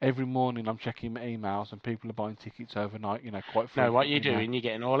literally every morning I'm checking my emails and people are buying tickets overnight. Quite frequently. No, what you're doing, you're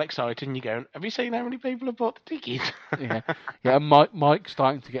getting all excited and you're going, have you seen how many people have bought the tickets? Yeah. And Mike's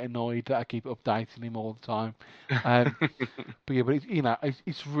starting to get annoyed that I keep updating him all the time. But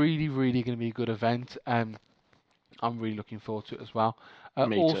it's really, really going to be a good event. I'm really looking forward to it as well.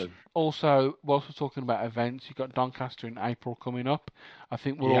 Me too. Also, whilst we're talking about events, you've got Doncaster in April coming up. I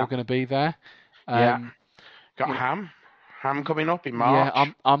think we're all going to be there. Got Ham coming up in March.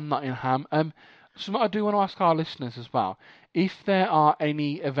 Yeah, I'm not in Ham. Something I do want to ask our listeners as well. If there are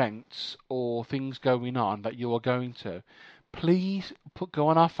any events or things going on that you are going to, please go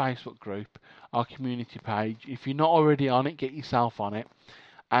on our Facebook group, our community page. If you're not already on it, get yourself on it.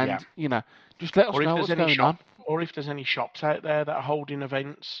 And, just let us know what's going on. Or if there's any shops out there that are holding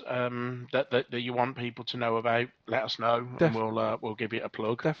events that you want people to know about, let us know, and we'll give it a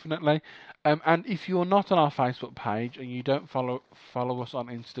plug. Definitely. And if you're not on our Facebook page and you don't follow us on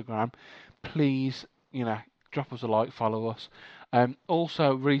Instagram, please, drop us a like, follow us.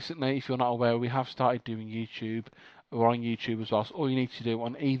 Also, recently, if you're not aware, we have started doing YouTube. We're on YouTube as well. So all you need to do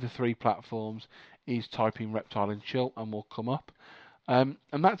on either 3 platforms is type in Reptile and Chill, and we'll come up. And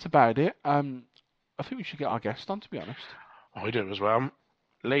that's about it. I think we should get our guest on, to be honest. I do as well.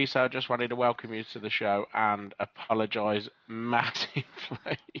 Lisa, I just wanted to welcome you to the show and apologise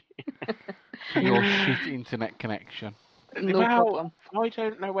massively for your shit internet connection. No problem. I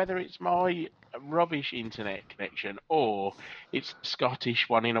don't know whether it's my rubbish internet connection or it's Scottish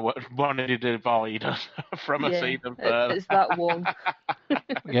wanting to divide us from us even further. It's that one.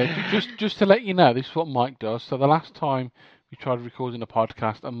 Yeah, just to let you know, this is what Mike does. So the last time we tried recording a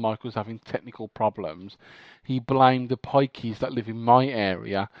podcast and Mike was having technical problems, he blamed the pikeys that live in my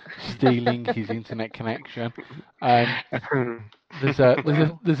area stealing his internet connection. There's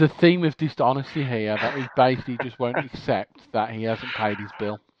a theme of dishonesty here that he basically just won't accept that he hasn't paid his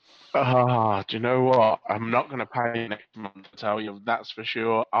bill. Do you know what? I'm not going to pay next month, I tell you, that's for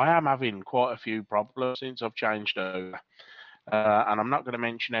sure. I am having quite a few problems since I've changed over. And I'm not going to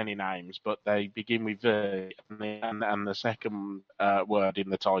mention any names, but they begin with V, and the second word in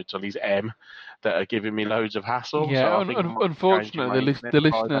the title is M, that are giving me loads of hassle. Yeah, so unfortunately, the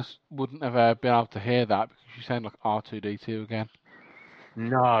listeners wouldn't have been able to hear that because you sound like R2D2 again.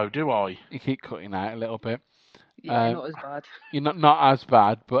 No, do I? You keep cutting out a little bit. Yeah, not as bad. You're not as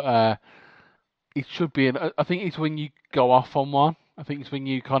bad, but it should be. I think it's when you go off on one. I think it's when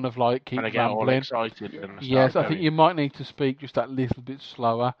you kind of like keep rambling. All excited. Yes, I think you might need to speak just that little bit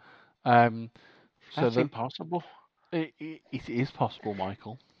slower. That's impossible. It is possible,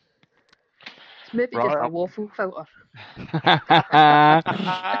 Michael. It's Maybe just Right. a waffle filter.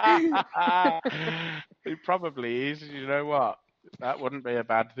 It probably is. You know what? That wouldn't be a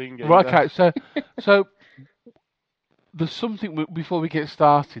bad thing either. Right, okay, so there's something before we get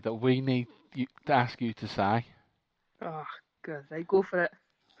started that we need to ask you to say. Oh, good. Right, go for it.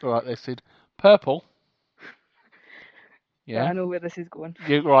 Right, they said purple. Yeah, Yeah, I know where this is going.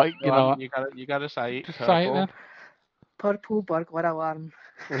 you right. Go You know, on, you gotta say it. just Purple. say it then. Purple burglar alarm.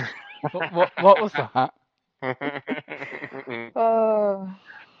 What was that? Oh,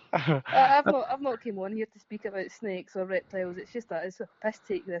 I've not came on here to speak about snakes or reptiles. It's just that it's a piss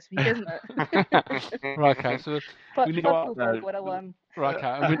take this week, isn't it? Right, okay, so we need Purple burglar alarm. right, okay,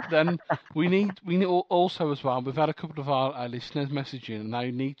 and then we need also as well. We've had a couple of our listeners messaging, and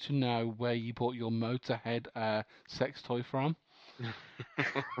they need to know where you bought your Motorhead sex toy from.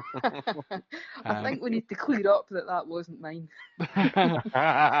 I think we need to clear up that wasn't mine. Well,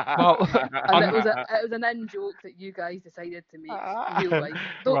 And it was an in joke that you guys decided to make real life.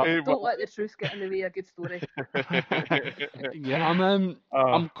 Don't let the truth get in the way of a good story. Yeah,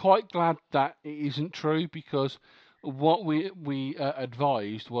 I'm quite glad that it isn't true, because what we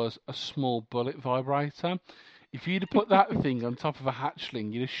advised was a small bullet vibrator. If you'd have put that thing on top of a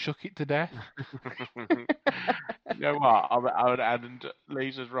hatchling, you'd have shook it to death. You know what? And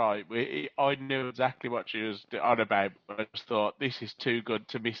Lisa's right. I knew exactly what she was on about, but I just thought this is too good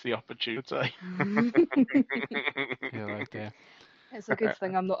to miss the opportunity. Yeah, right there. It's a good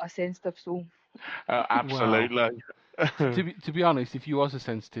thing I'm not a sensitive soul. Absolutely. To be honest, if you was a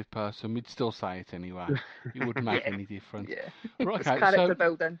sensitive person, we'd still say it anyway. It wouldn't make any difference. Yeah. Right, It's okay, character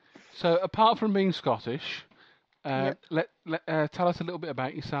building. So apart from being Scottish, Yep. tell us a little bit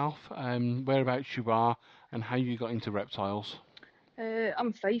about yourself, whereabouts you are, and how you got into reptiles.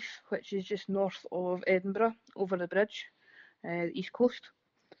 I'm Fife, which is just north of Edinburgh, over the bridge, East Coast.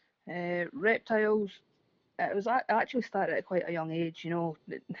 Reptiles, I actually started at quite a young age, you know.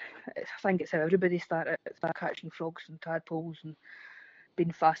 I think it's how everybody started catching frogs and tadpoles and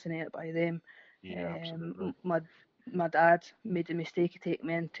being fascinated by them. Yeah, absolutely. My dad made the mistake of taking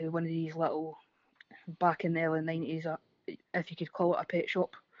me into one of these little, back in the early 90s, if you could call it a pet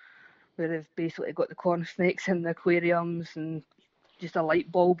shop, where they've basically got the corn snakes in the aquariums and just a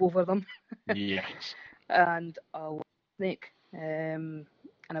light bulb over them. Yes. And a snake. And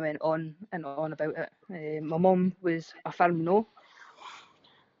I went on and on about it. My mum was a firm no.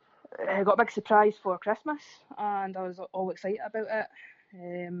 I got a big surprise for Christmas, and I was all excited about it.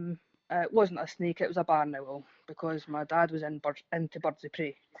 It wasn't a snake, it was a barn owl, because my dad was into birds of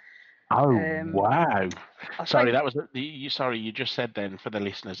prey. Oh, wow. Sorry, think, that was you just said then for the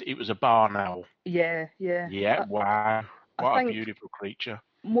listeners, it was a barn owl. Yeah. Yeah, wow. What a beautiful creature.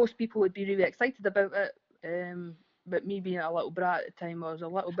 Most people would be really excited about it, but me being a little brat at the time, I was a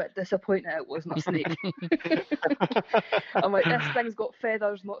little bit disappointed it wasn't a snake. I'm like, this thing's got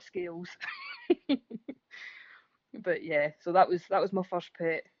feathers, not scales. But yeah, so that was my first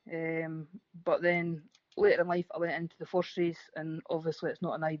pet. But then later in life, I went into the forestries, and obviously it's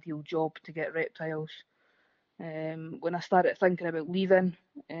not an ideal job to get reptiles. When I started thinking about leaving,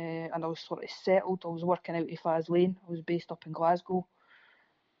 and I was sort of settled, I was working out of Faz Lane. I was based up in Glasgow.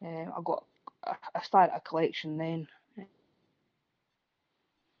 I started a collection then.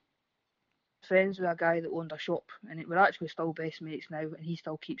 Friends with a guy that owned a shop, and we're actually still best mates now, and he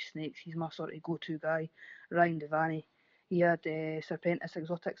still keeps snakes. He's my sort of go-to guy. Ryan Devaney. He had Serpentis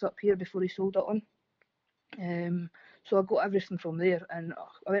Exotics up here before he sold it on. So I got everything from there, and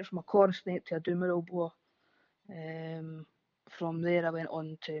I went from a corn snake to a Dumeril boa. From there I went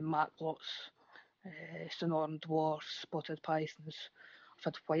on to Maclots, Sonoran dwarfs, spotted pythons. I've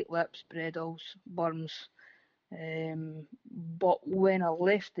had white lips, bredals, burms. But when I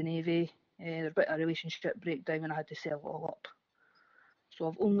left the Navy, there was a bit of a relationship breakdown and I had to sell it all up. So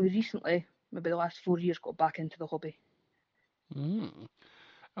I've only recently, maybe the last 4 years, got back into the hobby. And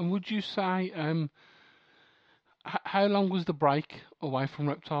would you say, how long was the break away from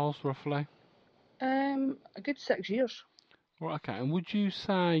reptiles, roughly? A good 6 years. Right, okay. And would you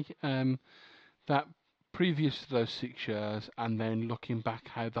say that previous to those 6 years, and then looking back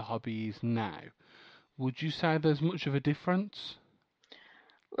how the hobby is now, would you say there's much of a difference?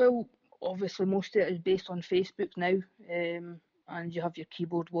 Well, obviously most of it is based on Facebook now, and you have your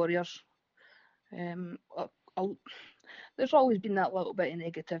keyboard warriors. There's always been that little bit of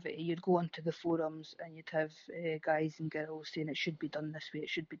negativity. You'd go onto the forums and you'd have guys and girls saying it should be done this way, it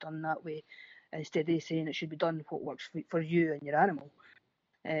should be done that way, instead of saying it should be done what works for you and your animal.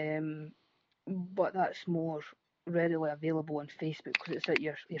 But that's more readily available on Facebook because it's at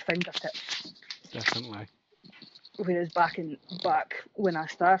your fingertips. Definitely. Whereas back when I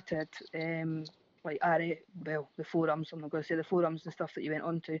started, like the forums. I'm not going to say the forums and stuff that you went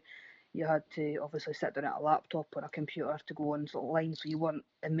onto. You had to obviously sit down at a laptop or a computer to go on sort of line, so you weren't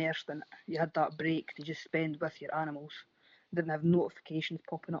immersed in it. You had that break to just spend with your animals. Didn't have notifications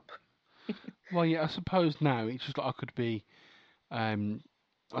popping up. Well, yeah, I suppose now it's just like I could be, I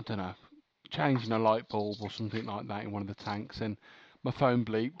don't know, changing a light bulb or something like that in one of the tanks, and my phone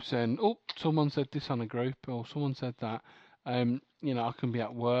bleeps, and oh, someone said this on a group, or someone said that. I can be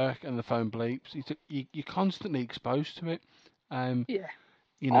at work and the phone bleeps. You're constantly exposed to it. Yeah.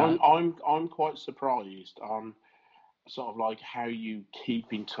 I'm quite surprised on sort of like how you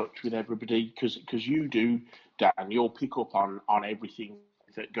keep in touch with everybody because you do, Dan. You'll pick up on everything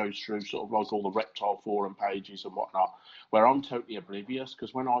that goes through sort of like all the reptile forum pages and whatnot. Where I'm totally oblivious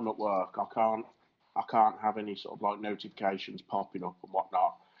because when I'm at work, I can't have any sort of like notifications popping up and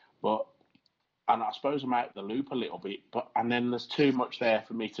whatnot. And I suppose I'm out of the loop a little bit, and then there's too much there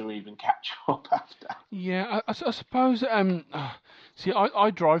for me to even catch up after. Yeah, I suppose. See, I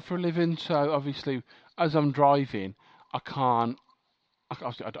drive for a living, so obviously, as I'm driving, I can't.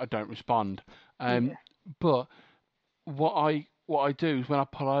 Obviously, I don't respond. But what I do is when I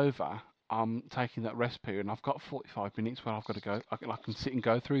pull over, I'm taking that rest period, and I've got 45 minutes where I've got to go. I can sit and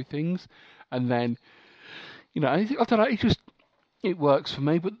go through things, and then, I don't know. It works for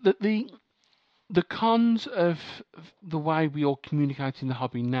me. But the cons of the way we all communicate in the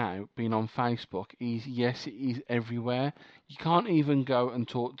hobby now, being on Facebook, is yes, it is everywhere. You can't even go and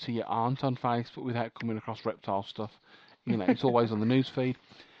talk to your aunt on Facebook without coming across reptile stuff. It's always on the news feed.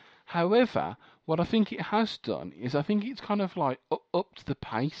 However, what I think it has done is I think it's kind of like up to the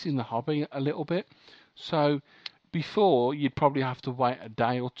pace in the hobby a little bit. So before, you'd probably have to wait a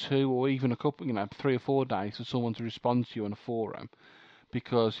day or two, or even a couple, 3 or 4 days for someone to respond to you on a forum.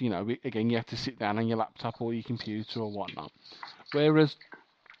 Because, again, you have to sit down on your laptop or your computer or whatnot. Whereas,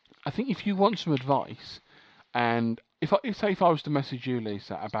 I think if you want some advice, and if I was to message you,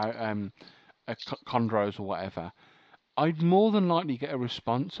 Lisa, about chondros or whatever, I'd more than likely get a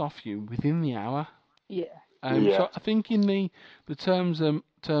response off you within the hour. Yeah. So I think in the terms of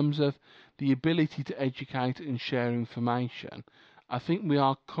the ability to educate and share information, I think we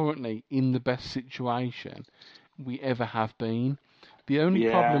are currently in the best situation we ever have been. The only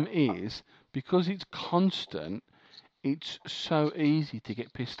problem is, because it's constant, it's so easy to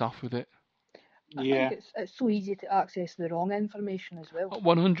get pissed off with it. I think it's so easy to access the wrong information as well.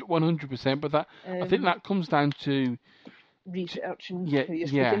 100%, but I think that comes down to research and who you're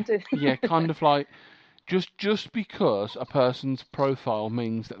speaking to. Yeah, kind of like just because a person's profile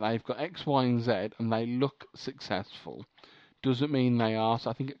means that they've got X, Y, and Z and they look successful, doesn't mean they are.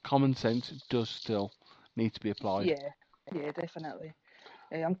 So I think common sense does still need to be applied. Yeah, definitely.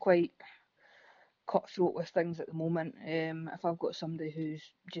 I'm quite cutthroat with things at the moment. If I've got somebody who's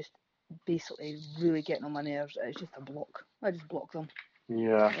just basically really getting on my nerves, it's just a block. I just block them.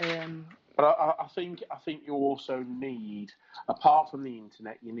 Yeah. But I think you also need, apart from the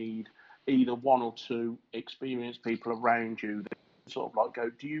internet, you need either one or two experienced people around you that sort of like go,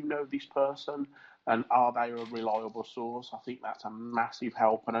 do you know this person? And are they a reliable source? I think that's a massive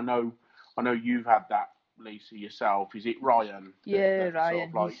help. And I know you've had that, Lisa, yourself. Is it Ryan? Yeah,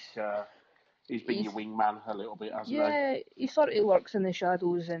 Ryan. Sort of he's been your wingman a little bit, hasn't he? Yeah, he sort of lurks in the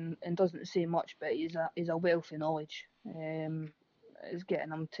shadows and doesn't say much, but he's a wealth of knowledge. Is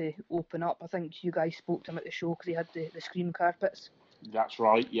getting him to open up. I think you guys spoke to him at the show because he had the scream carpets. That's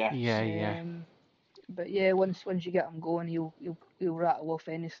right. Yeah. Yeah. But yeah, once you get him going, he'll rattle off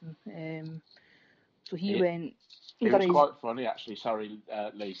anything. So he went. It was quite funny, actually. Sorry,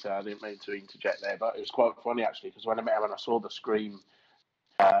 Lisa, I didn't mean to interject there, but it was quite funny actually because when I met him and I saw the scream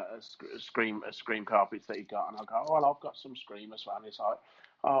carpets that he got, and I go, oh, well, I've got some scream as well. And he's like,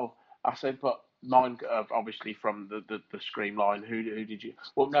 oh, I said, but mine obviously from the scream line. Who did you?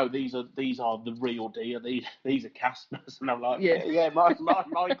 Well, no, these are the real deal. These are Caspers, and I'm like, yeah, mine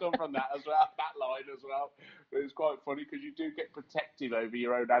come from that as well, that line as well. But it's quite funny because you do get protective over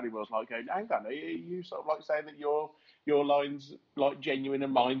your own animals, like going, hang on, are you sort of like saying that your line's like genuine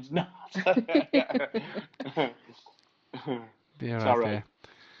and mine's not? Sorry.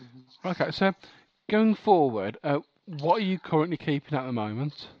 Okay, so going forward, what are you currently keeping at the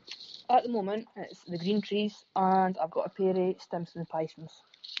moment? At the moment, it's the green trees, and I've got a pair of Stimson Pisons.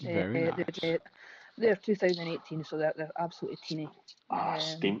 Very nice. They're 2018, so they're absolutely teeny.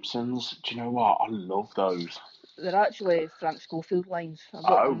 Stimpsons. Do you know what? I love those. They're actually Frank Schofield lines.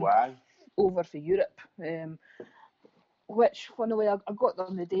 Wow. Over for Europe. Which, funnily, I got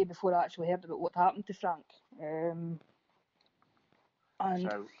them the day before I actually heard about what happened to Frank.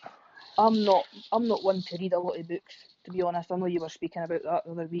 I'm not one to read a lot of books, to be honest. I know you were speaking about that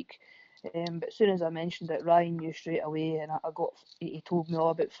the other week. But as soon as I mentioned it, Ryan knew straight away, and he told me all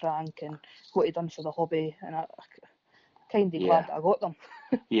about Frank and what he'd done for the hobby, and I kind of glad that I got them.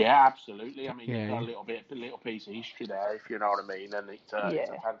 Yeah, absolutely. I mean, you've got Yeah. a little piece of history there, if you know what I mean, and it's a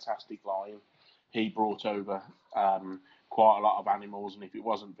Yeah. fantastic line. He brought over quite a lot of animals, and if it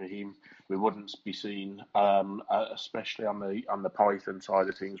wasn't for him, we wouldn't be seeing, especially on the python side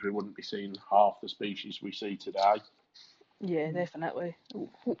of things, we wouldn't be seeing half the species we see today. Yeah, definitely.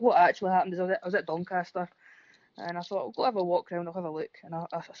 What actually happened is I was at Doncaster, and I thought, I'll go have a walk around, I'll have a look, and I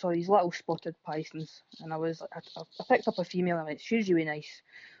saw these little spotted pythons, and I picked up a female, and I went, she's really nice.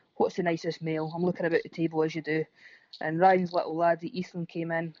 What's the nicest male? I'm looking about the table as you do, and Ryan's little lad, Ethan,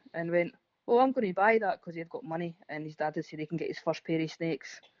 came in and went, oh, I'm going to buy that because he'd got money, and his dad had said he can get his first pair of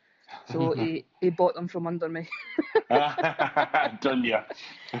snakes. So he bought them from under me. Done ya?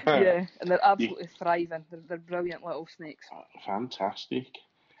 Yeah, and they're absolutely thriving. They're brilliant little snakes. Fantastic.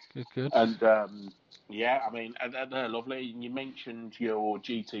 Good. And yeah, I mean, they're lovely. And you mentioned your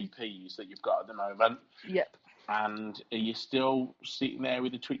GTPs that you've got at the moment. Yep. And are you still sitting there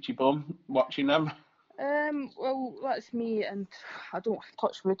with a twitchy bum watching them? Well, that's me, and I don't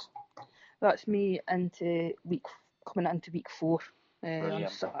touch wood. That's me coming into week 4 on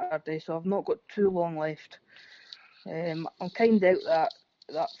Saturday, so I've not got too long left. I'm kind of out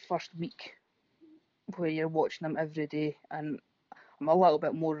that first week where you're watching them every day, and I'm a little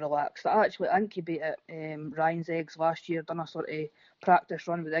bit more relaxed. I actually incubated Ryan's eggs last year, done a sort of practice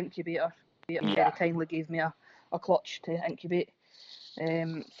run with the incubator. He very kindly gave me a clutch to incubate.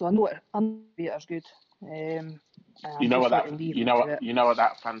 So I know incubator's good. You know what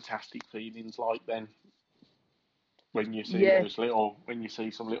that fantastic feeling's like then? When you see when you see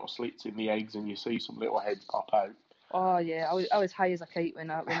some little slits in the eggs and you see some little heads pop out. Oh yeah, I was high as a kite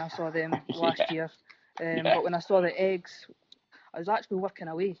when I saw them last year. But when I saw the eggs, I was actually working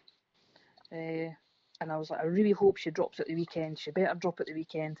away, and I was like, I really hope she drops at the weekend. She better drop at the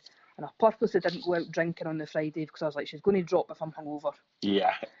weekend. And I purposely didn't go out drinking on the Friday because I was like, she's going to drop if I'm hungover.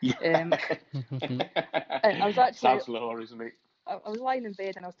 Yeah. I was actually Sounds low, isn't it? I was lying in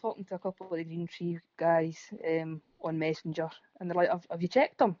bed and I was talking to a couple of the Green Tree guys on Messenger, and they're like, have you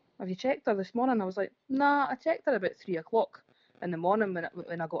checked them? Have you checked her this morning? I was like, nah, I checked her about 3 o'clock in the morning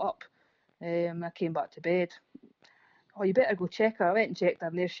when I got up. I came back to bed. Oh, you better go check her. I went and checked her,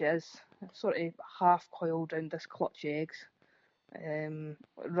 and there she is, sort of half coiled round this clutch of eggs.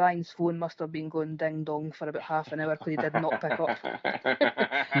 Ryan's phone must have been going ding dong for about half an hour because he did not pick up.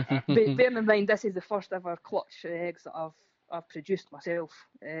 Bearing in mind, this is the first ever clutch eggs that I've produced myself.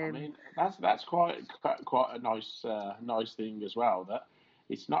 I mean, that's quite a nice thing as well. That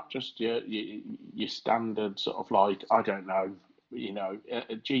it's not just your standard sort of like, I don't know,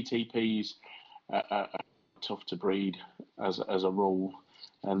 GTPs are tough to breed as a rule,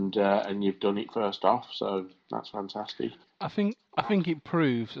 and you've done it first off, so that's fantastic. I think it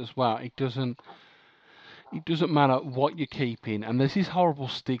proves as well. It doesn't matter what you're keeping, and there's this horrible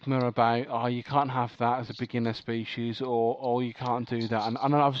stigma about you can't have that as a beginner species, or you can't do that. And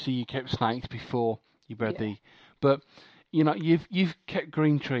obviously you kept snakes before you bred but you've kept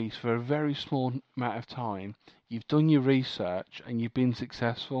green trees for a very small amount of time. You've done your research and you've been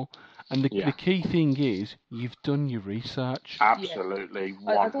successful. And the key thing is you've done your research. Absolutely,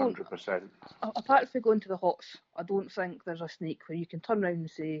 100%. Apart from going to the hots, I don't think there's a snake where you can turn around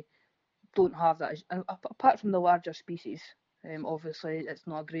and say, don't have that. Apart from the larger species, obviously it's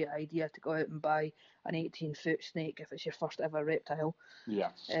not a great idea to go out and buy an 18-foot snake if it's your first ever reptile. Yeah.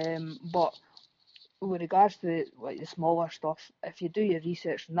 But with regards to the smaller stuff, if you do your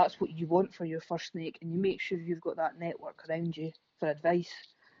research and that's what you want for your first snake, and you make sure you've got that network around you for advice,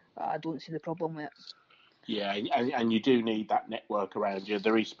 I don't see the problem with it. Yeah, and you do need that network around you.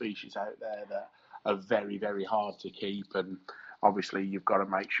 There is species out there that are very, very hard to keep, and obviously you've got to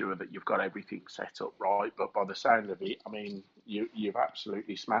make sure that you've got everything set up right. But by the sound of it, I mean, you've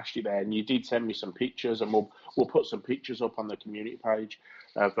absolutely smashed it there. And you did send me some pictures, and we'll put some pictures up on the community page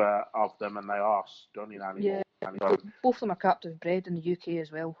of them, and they are stunning animals. Yeah, both of them are captive bred in the UK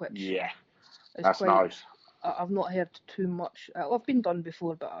as well, which that's nice. I've not heard too much. I've been done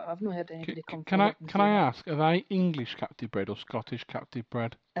before, but I've not heard anybody come forward. Can I ask, are they English captive bred or Scottish captive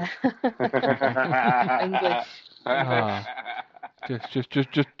bred? English.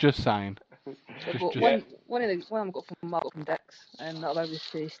 Just saying. One of them got from Malcolm Dix, and the other was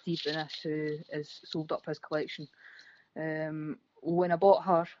Steve Dennis, who has sold up his collection. When I bought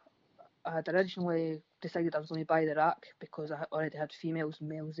her, I had originally decided I was going to buy the rack because I already had females and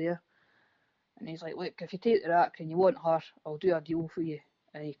males there. And he's like, look, if you take the rack and you want her, I'll do a deal for you.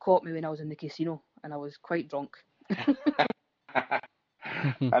 And he caught me when I was in the casino, and I was quite drunk.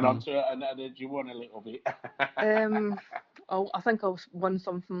 and onto it, and did you won a little bit? I think I won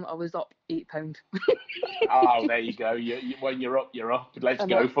something. I was up £8. Oh, there you go. When you're up, you're up. Let's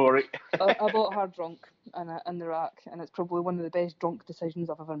go for it. I bought her drunk in the rack, and it's probably one of the best drunk decisions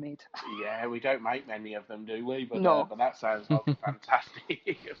I've ever made. Yeah, we don't make many of them, do we? But No. But that sounds like a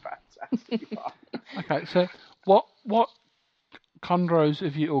fantastic fun. Okay, so what chondros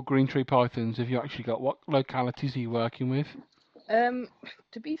have you, or green tree pythons have you actually got? What localities are you working with?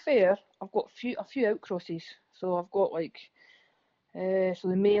 To be fair, I've got a few outcrosses. So I've got so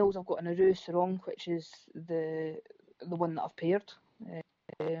the males, I've got an Aru Sarong, which is the one that I've paired.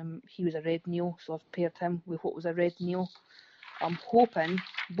 He was a red Neo, so I've paired him with what was a red Neo. I'm hoping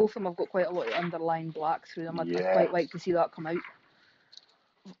both of them have got quite a lot of underlying black through them. I'd quite like to see that come out.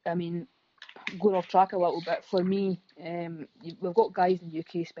 I mean, going off track a little bit, for me, we've got guys in the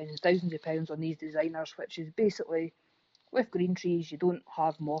UK spending thousands of pounds on these designers, which is basically, with green trees, you don't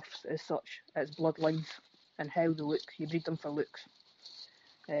have morphs as such. It's bloodlines and how they look. You breed them for looks.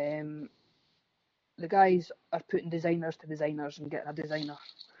 The guys are putting designers to designers and getting a designer.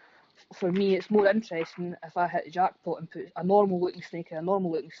 For me, it's more interesting if I hit the jackpot and put a normal looking snake and a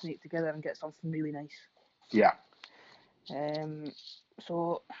normal looking snake together and get something really nice. Yeah.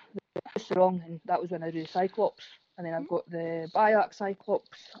 So the Sarong, and that was when I do Cyclops, and then I've got the Bayak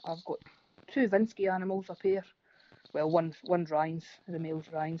Cyclops. I've got 2 Vinsky animals up here. Well, one's Rhines, the male's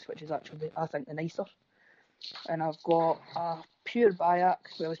Rhines, which is actually, I think, the nicer. And I've got a pure Bayak,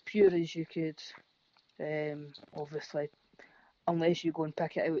 well, as pure as you could. Obviously, unless you go and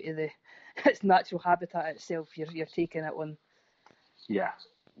pick it out of its natural habitat itself, you're taking it on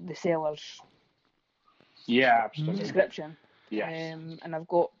the seller's description. Yes. And I've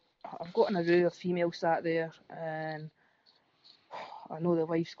got an Aru of female sat there, and I know the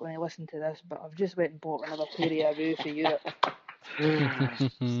wife's going to listen to this, but I've just went and bought another pair of Aru for Europe.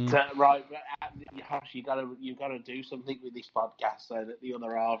 Right, but Hush, you gotta do something with this podcast so that the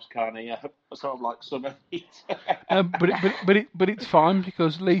other halves can't hear sort of like some of it. but it's fine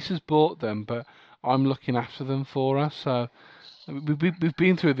because Lisa's bought them, but I'm looking after them for her. So we've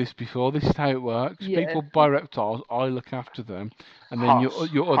been through this before. This is how it works. Yeah. People buy reptiles, I look after them, and then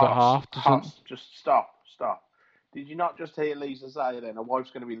your other half doesn't. Just stop. Did you not just hear Lisa say then, her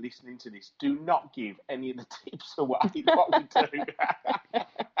wife's going to be listening to this, do not give any of the tips away what we do.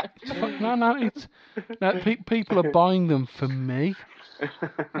 People are buying them for me.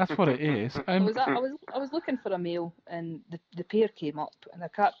 That's what it is. I was looking for a male, and the pair came up, and the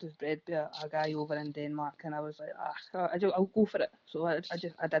captive bred by a guy over in Denmark, and I was like, I'll go for it. So I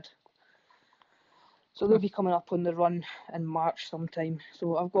did. So they'll be coming up on the run in March sometime.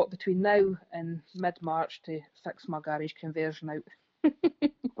 So I've got between now and mid-March to fix my garage conversion out.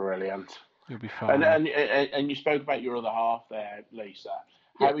 Brilliant. You'll be fine. And you spoke about your other half there, Lisa.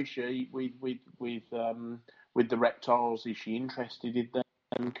 How is she with the reptiles? Is she interested in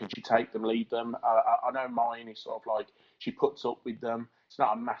them? Can she take them, lead them? I know mine is sort of like she puts up with them. It's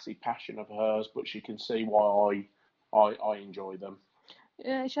not a massive passion of hers, but she can see why I enjoy them.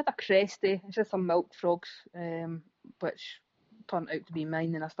 Yeah, she had a cresty, she had some milk frogs, which turned out to be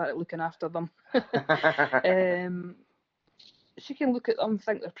mine, and I started looking after them. She can look at them,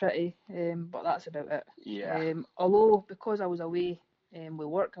 think they're pretty, but that's about it. Yeah. Although, because I was away with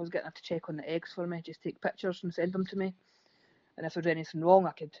work, I was getting her to check on the eggs for me, just take pictures and send them to me. And if there was anything wrong,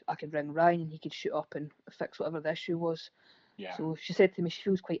 I could ring Ryan and he could shoot up and fix whatever the issue was. Yeah. So she said to me she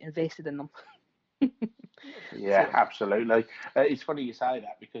feels quite invested in them. Yeah, absolutely. It's funny you say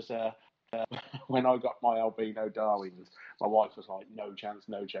that because when I got my albino Darwins, my wife was like, no chance.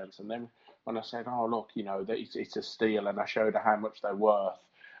 And then when I said, oh, look, it's a steal, and I showed her how much they're worth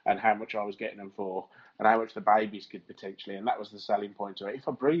and how much I was getting them for and how much the babies could potentially, and that was the selling point to it. If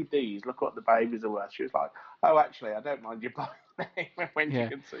I breed these, look what the babies are worth. She was like, oh, actually, I don't mind you buying them when you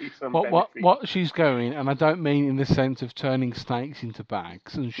can see some benefit. What she's going, and I don't mean in the sense of turning snakes into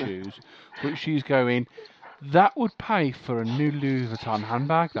bags and shoes, but she's going, that would pay for a new Louis Vuitton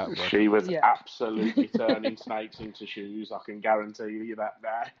handbag, that would. She was absolutely turning snakes into shoes, I can guarantee you that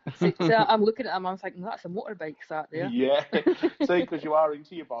now. See, I'm looking at them, I'm thinking, that's a motorbike sat there. Yeah, see, because you are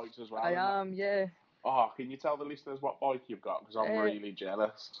into your bikes as well. I am, yeah. Oh, can you tell the listeners what bike you've got? Because I'm really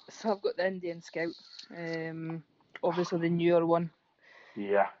jealous. So I've got the Indian Scout, obviously the newer one.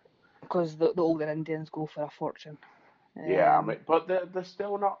 Yeah. Because the older Indians go for a fortune. Yeah, but they're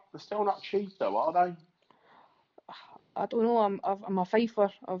still not cheap though, are they? I don't know. I'm a fifer.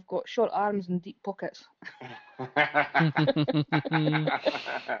 I've got short arms and deep pockets.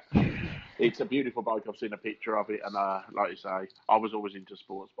 it's a beautiful bike. I've seen a picture of it, and like you say, I was always into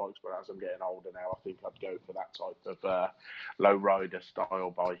sports bikes, but as I'm getting older now, I think I'd go for that type of low rider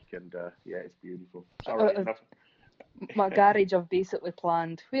style bike, and yeah, it's beautiful. Sorry, enough. My garage, I've basically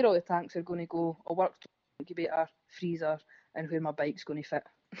planned where all the tanks are going to go, a work incubator, freezer, and where my bike's going to fit.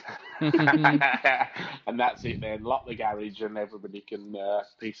 And that's it then. Lock the garage, and everybody can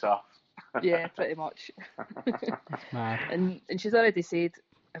piece off. Yeah, pretty much. Mad. And she's already said,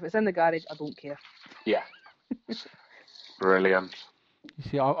 if it's in the garage, I don't care. Yeah. Brilliant. You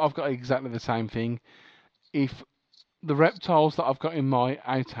see, I've got exactly the same thing. If the reptiles that I've got in my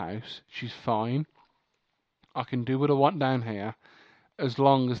outhouse, she's fine. I can do what I want down here, as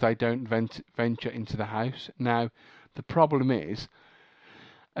long as they don't venture into the house. Now, the problem is,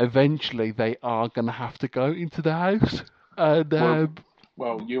 eventually they are going to have to go into the house. And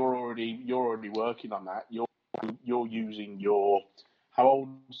well, you're already working on that. You're using your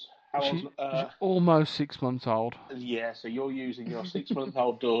she's almost 6 months old. Yeah, so you're using your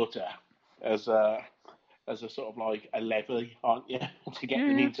 6-month-old daughter as a sort of like a levy, aren't you, to get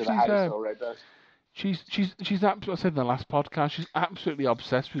them into the house already? She's absolutely. I said in the last podcast, she's absolutely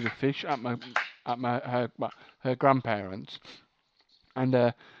obsessed with the fish at her grandparents,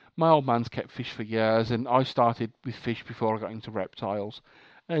 and my old man's kept fish for years, and I started with fish before I got into reptiles,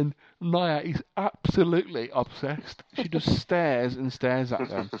 and Naya is absolutely obsessed. She just stares and stares at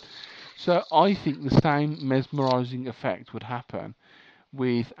them. So I think the same mesmerising effect would happen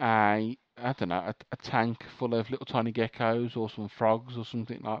with a tank full of little tiny geckos or some frogs or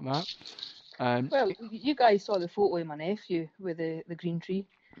something like that. Well, you guys saw the photo of my nephew with the green tree.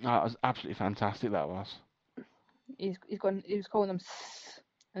 That was absolutely fantastic. That was. He was calling them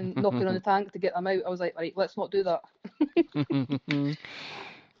and knocking on the tank to get them out. I was like, right, let's not do that.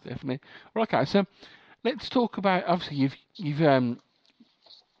 Definitely. Right, okay, so let's talk about. Obviously, you've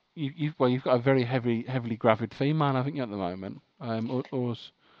got a very heavily gravid female, haven't you, at the moment?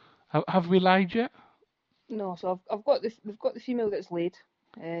 Have we laid yet? No, so I've got the female that's laid,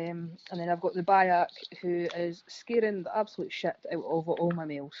 and then I've got the Bayak who is scaring the absolute shit out of all my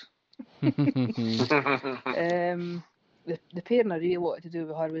males. The pairing I really wanted to do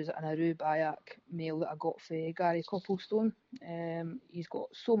with her was an Aru Bayak male that I got for Gary Copplestone. He's got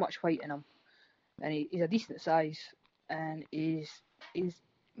so much white in him, and he's a decent size, and he's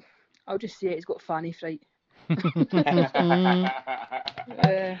I'll just say he's got fanny fright. I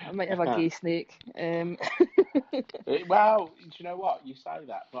might have a gay snake. Well, do you know what? You say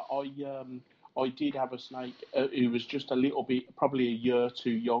that, but I did have a snake who was just a little bit, probably a year too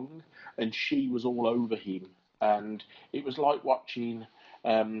young, and she was all over him. And it was like watching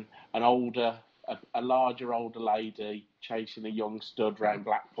a larger older lady chasing a young stud round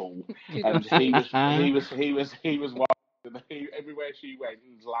Blackpool, and he was wild, and everywhere she went,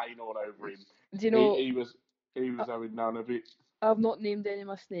 he was laying all over him. Do you know? He was having none of it. I've not named any of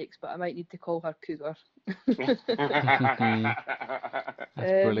my snakes, but I might need to call her Cougar. That's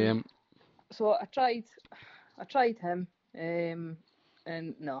brilliant. So I tried him, and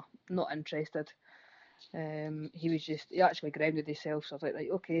no, not interested. He actually grounded himself, so I was like,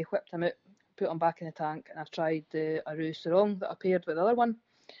 right, okay, whipped him out, put him back in the tank, and I tried the Aru Sarong that I paired with the other one.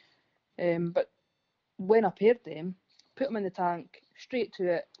 But when I paired them, put him in the tank, straight to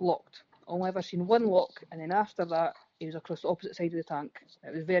it, locked. I've ever seen one lock, and then after that, he was across the opposite side of the tank.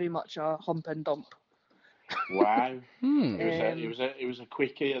 It was very much a hump and dump. Wow. It was a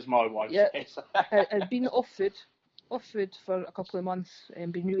quickie, as my wife says. I'd been off food for a couple of months,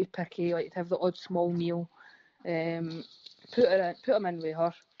 and been really picky, like to have the odd small meal. Put him in with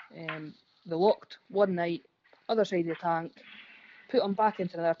her. They locked one night, other side of the tank. Put him back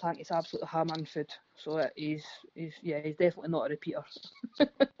into another tank. It's absolutely ham-man food. So he's definitely not a repeater.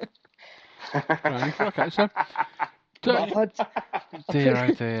 Right, okay, so dear, oh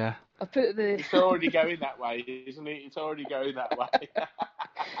dear. It's already going that way, isn't it? It's already going that way.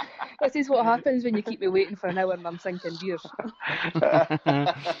 This is what happens when you keep me waiting for an hour and I'm sinking beers.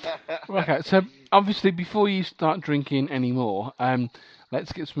 Okay, so obviously before you start drinking anymore,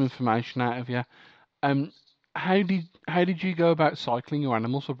 let's get some information out of you. How did you go about cycling your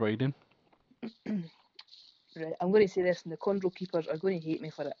animals for breeding? Right, I'm going to say this, and the chondro keepers are going to hate me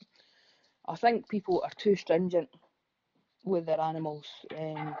for it. I think people are too stringent with their animals.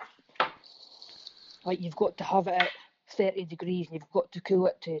 Like, you've got to have it at 30 degrees, and you've got to cool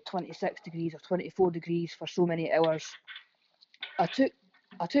it to 26 degrees or 24 degrees for so many hours. I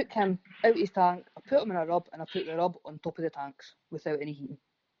took him out his tank, I put him in a rub, and I put the rub on top of the tanks without any heating.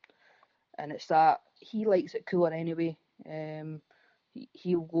 And it's that he likes it cooler anyway.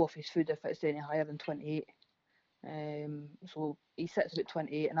 He'll go off his food if it's any higher than 28. So he sits about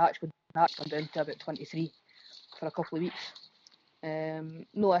 28, and I actually That come down to about 23 for a couple of weeks.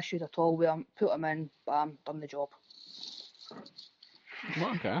 No issues at all with him. Put him in, bam, done the job.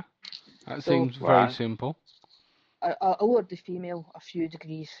 Well, okay. That So- seems very Right. simple. I lowered the female a few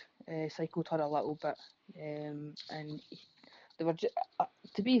degrees, cycled her a little bit, and they were.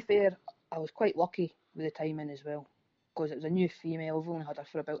 To be fair, I was quite lucky with the timing as well, because it was a new female. I've only had her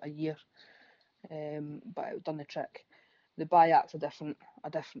for about a year, but it done the trick. The Bayak's a different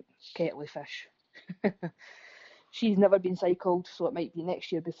kettle of fish. She's never been cycled, so it might be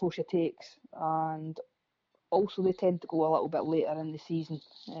next year before she takes, and also they tend to go a little bit later in the season.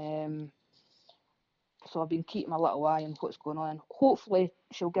 So I've been keeping a little eye on what's going on. Hopefully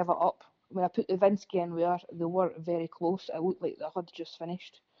she'll give it up. When I put the Vinsky in with her, they were very close. It looked like they had just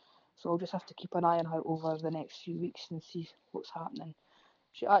finished. So I'll just have to keep an eye on her over the next few weeks and see what's happening.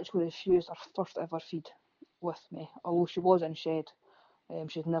 She actually refused her first ever feed with me, although she was in shed.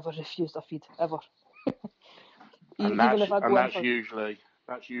 She's never refused a feed, ever. And Even if I go in that's for...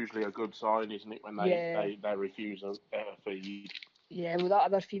 usually a good sign, isn't it, when they refuse a feed? Yeah, with that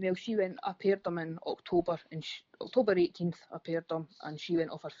other female, I paired them in October, and October 18th I paired them, and she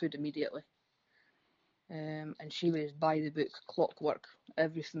went off her food immediately. And she was by the book, clockwork,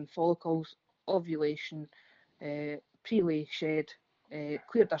 everything, follicles, ovulation, pre-lay shed,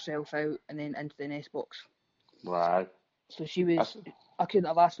 cleared herself out, and then into the nest box. Right. So she was, I couldn't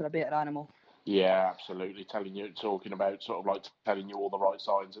have asked for a better animal. Yeah, absolutely. Talking about sort of like telling you all the right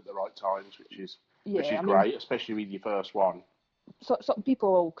signs at the right times, which is great, especially with your first one. So, some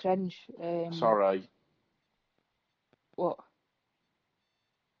people will cringe. Sorry. What?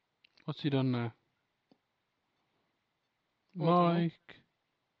 What's he done now? I don't know.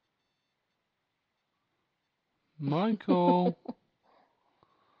 Michael.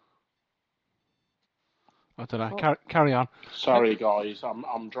 I don't know. Oh. Carry on. Sorry, guys.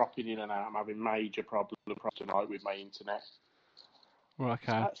 I'm dropping in and out. I'm having major problems tonight with my internet. Right,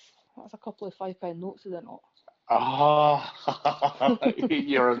 okay. That's a couple of £5 notes, is it not? Oh,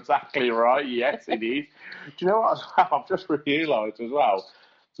 you're exactly right. Yes, it is. Do you know what I've just realised as well?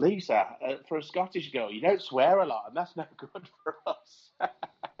 Lisa, for a Scottish girl, you don't swear a lot, and that's no good for us.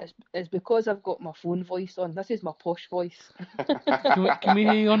 It's because I've got my phone voice on. This is my posh voice. Can we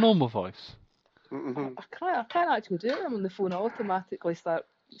hear your normal voice? I can't actually do it. I'm on the phone. I automatically start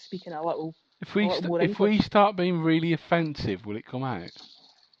speaking a little. If we more if we English. start being really offensive, will it come out?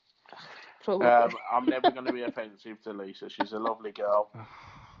 Probably. I'm never going to be offensive to Lisa. She's a lovely girl.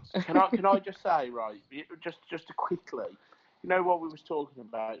 Can I just say, right, just quickly, you know what we was talking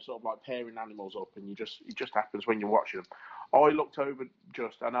about, sort of like pairing animals up, and it just happens when you're watching them. I looked over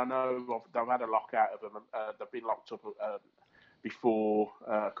and I know they've had a lockout of them. They've been locked up before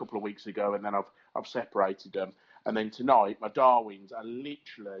a couple of weeks ago, and then I've separated them. And then tonight, my Darwins are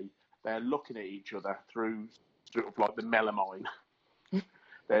they're looking at each other through sort of like the melamine.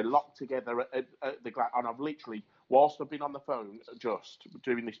 They're locked together at the glass, and I've literally, whilst I've been on the phone just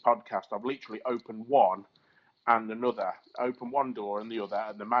doing this podcast, I've literally opened one and another, opened one door and the other,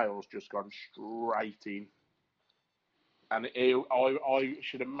 and the male's just gone straight in. And I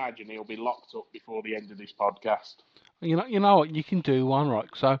should imagine he'll be locked up before the end of this podcast. You know what? You can do one, right?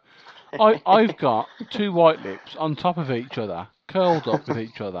 So, I've got two white lips on top of each other, curled up with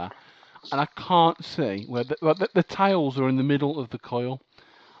each other, and I can't see where the tails are in the middle of the coil.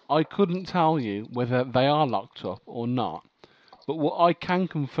 I couldn't tell you whether they are locked up or not, but what I can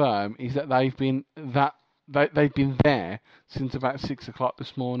confirm is that they've been there since about 6 o'clock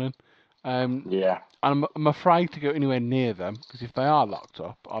this morning. Yeah. And I'm afraid to go anywhere near them because if they are locked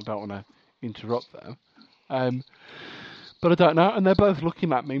up, I don't want to interrupt them. But I don't know, and they're both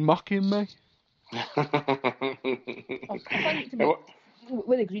looking at me, mocking me. I think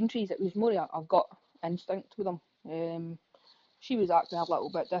with the green trees, it was more I've got instinct with them. She was acting a little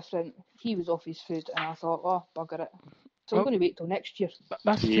bit different. He was off his food, and I thought, oh, bugger it. So I'm going to wait till next year.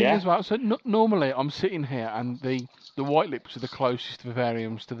 That's the thing as well. So normally I'm sitting here, and the white lips are the closest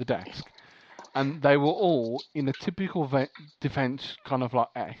vivariums to the desk, and they were all in a typical defence kind of like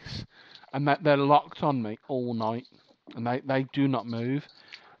S, and that they're locked on me all night, and they do not move.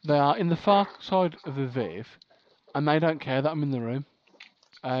 They are in the far side of the Viv, and they don't care that I'm in the room.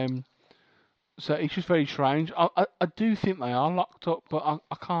 So it's just very strange. I do think they are locked up, but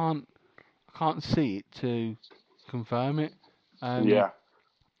I can't see it to confirm it. Yeah.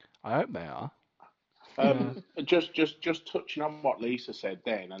 I hope they are. Just touching on what Lisa said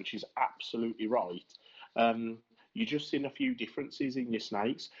then, and she's absolutely right. you just seen a few differences in your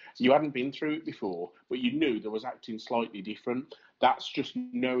snakes. You hadn't been through it before, but you knew they was acting slightly different. That's just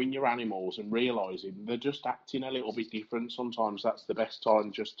knowing your animals and realising they're just acting a little bit different. Sometimes that's the best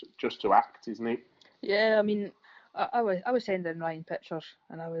time just to act, isn't it? Yeah, I mean, I was sending Ryan pictures,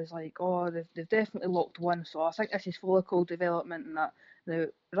 and I was like, oh, they've definitely locked one, so I think this is follicle development and that. Now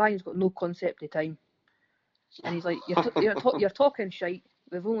Ryan's got no concept of time, and he's like, you're talking shite.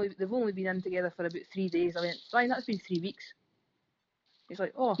 They've only been in together for about 3 days. I went, Ryan, that's been 3 weeks. He's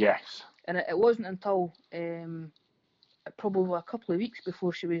like, oh, Yes. And it wasn't until probably a couple of weeks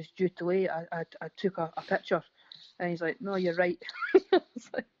before she was due to lay, I took a picture, and he's like, no, you're right. It's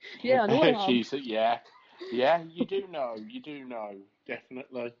like, yeah, I know I am. She's yeah, you do know,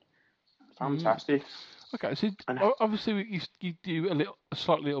 definitely. Fantastic. Okay, so obviously you do a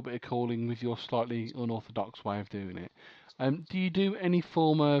slightly little bit of calling with your slightly unorthodox way of doing it. Do you do any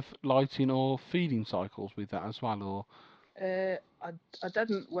form of lighting or feeding cycles with that as well, or? I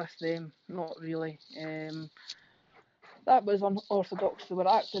didn't with them, not really. That was unorthodox. They were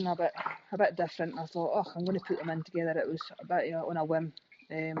acting a bit different. I thought, oh, I'm going to put them in together. It was a bit on a whim.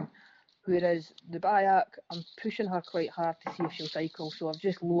 Whereas the Bayak, I'm pushing her quite hard to see if she'll cycle, so I've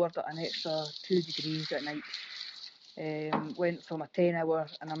just lowered it an extra 2 degrees at night. Went from a 10-hour,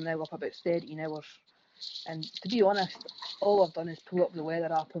 and I'm now up about 13 hours. And to be honest, all I've done is pull up the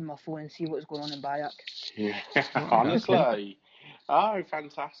weather app on my phone and see what's going on in Bayak. Yeah, honestly. Oh,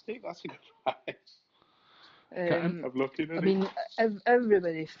 fantastic. That's a good way of looking at it. I mean,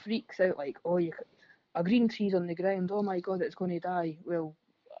 everybody freaks out like, oh, a green tree's on the ground, oh my God, it's going to die. Well,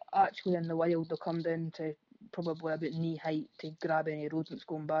 actually in the wild they'll come down to probably about knee height to grab any rodents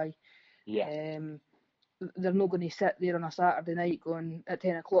going by. Yeah. They're not going to sit there on a Saturday night going at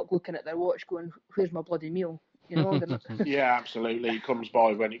 10 o'clock looking at their watch going, where's my bloody meal? You know? Yeah, absolutely. It comes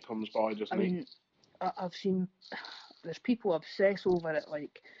by when it comes by, doesn't it? I mean, I've seen there's people obsess over it,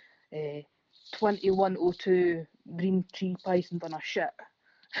 like 2102 green tree python done a shit.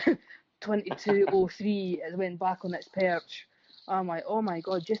 2203 it went back on its perch. I'm like, oh my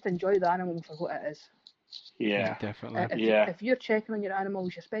God, just enjoy the animal for what it is. Yeah, definitely. If you're checking on your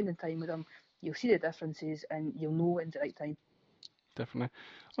animals, you're spending time with them, you'll see the differences and you'll know when's the right time. Definitely.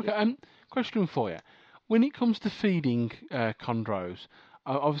 Okay, question for you. When it comes to feeding chondros,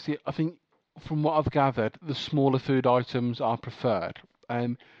 obviously, I think from what I've gathered, the smaller food items are preferred.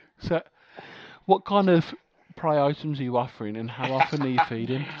 So, what kind of prey items are you offering, and how often are you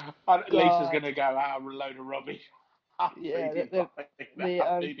feeding? Lisa's going to go out a load of rubbish. I'm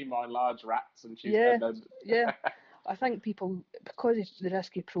feeding my large rats, and she's yeah. I think people, because of the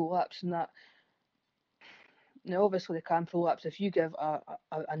risky prolapse and that. Now, obviously, they can prolapse. If you give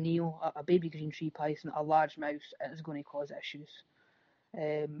a Neo, a baby green tree python, a large mouse, it is going to cause issues.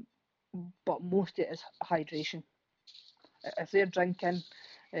 But most of it is hydration. If they're drinking,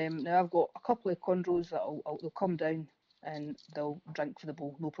 now I've got a couple of chondros that they'll come down and they'll drink for the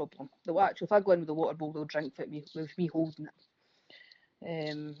bowl, no problem. They'll actually, if I go in with the water bowl, they'll drink with me holding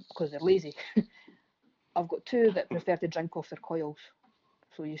it, because they're lazy. I've got two that prefer to drink off their coils.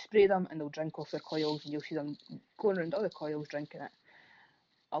 So you spray them and they'll drink off their coils, and you'll see them going around other coils drinking it.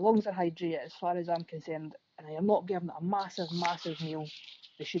 As long as they're hydrated, as far as I'm concerned, and I am not giving it a massive meal,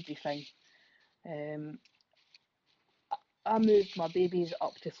 they should be fine. I moved my babies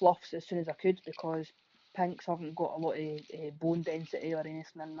up to fluffs as soon as I could because pinks haven't got a lot of bone density or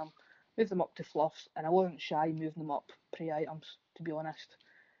anything in them. Moved them up to fluffs, and I wasn't shy moving them up pre-items, to be honest.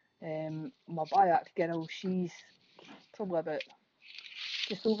 My Bayak girl, she's probably about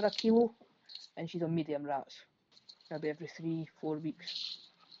just over a kilo, and she's on medium rats. Maybe every 3-4 weeks.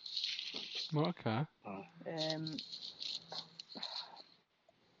 Okay.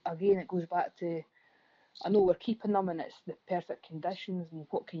 Again, it goes back to, I know we're keeping them and it's the perfect conditions and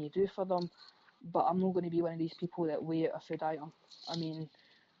what can you do for them, but I'm not going to be one of these people that weigh out a food item. I mean,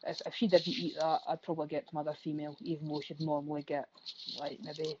 if she didn't eat that, I'd probably get some other female, even though she'd normally get like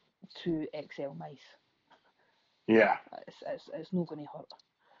maybe 2 XL mice. Yeah. It's not going to hurt.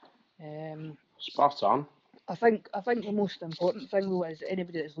 Spot on. I think the most important thing though is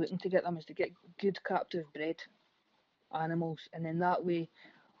anybody that's looking to get them is to get good captive bred animals, and then that way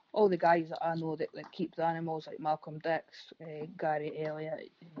all the guys that I know that keep the animals, like Malcolm Dix, Gary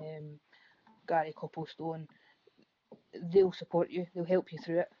Elliott, Gary Copplestone, they'll support you, they'll help you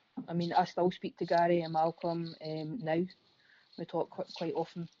through it. I mean, I still speak to Gary and Malcolm now. We talk quite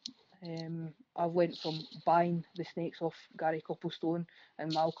often. I went from buying the snakes off Gary Copplestone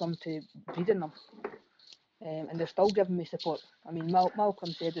and Malcolm to breeding them. And they're still giving me support. I mean,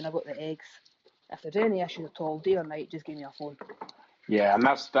 Malcolm said when I got the eggs, if there's any issues at all, day or night, just give me a phone. Yeah, and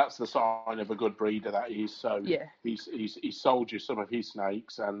that's the sign of a good breeder. That is. So Yeah. he's sold you some of his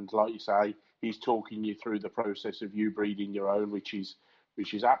snakes, and like you say, he's talking you through the process of you breeding your own, which is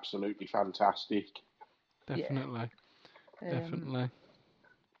absolutely fantastic. Definitely. Definitely.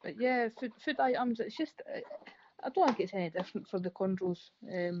 But yeah, food items. It's just I don't think it's any different for the chondros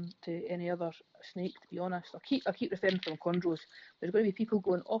to any other snake. To be honest, I keep referring to them chondros. There's going to be people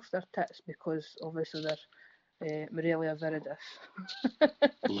going off their tits because obviously they're Morelia viridis.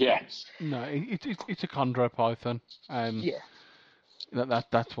 Yes. No, it's a chondropython. Yeah.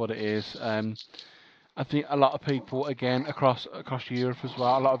 That's what it is. I think a lot of people, again, across Europe as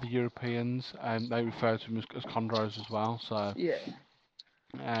well, a lot of the Europeans, they refer to them as chondros as well. So, Yeah.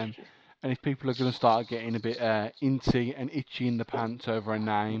 and if people are going to start getting a bit inty and itchy in the pants over a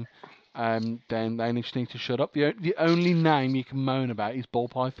name, then they just need to shut up. The only name you can moan about is ball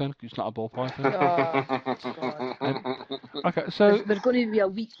python. It's not a ball python. Oh, God. Okay, so there's going to be a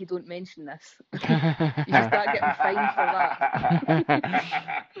week you don't mention this. You should start getting fined for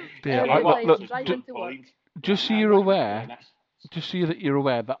that. Dear, Look, drive into work. Just so you're aware, you're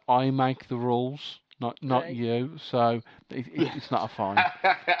aware that I make the rules, not Right. you. So it's not a fine,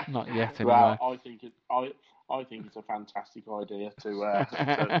 not yet anyway. Well, I think it's a fantastic idea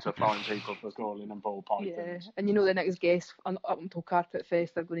to find people for calling them ball pythons. Yeah, and you know the next guest up until Carpet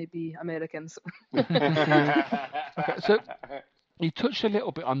Fest are going to be Americans. Okay, so you touched a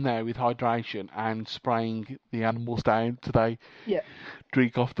little bit on there with hydration and spraying the animals down so they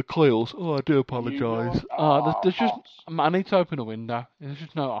drink off the coils. Oh, I do apologise. There's just I need to open a window. There's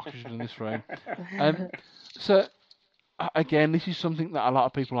just no oxygen in this room. So again, this is something that a lot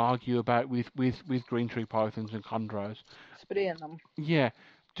of people argue about with green tree pythons and chondros. Spraying them. Yeah.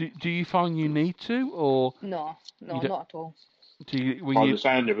 Do you find you need to, or no, not at all. By the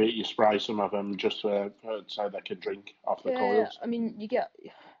sound of it, you spray some of them just so they can drink off the coils. I mean, you get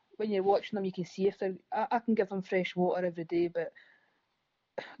when you're watching them, you can see if they're. I can give them fresh water every day, but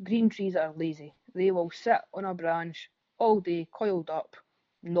green trees are lazy. They will sit on a branch all day, coiled up,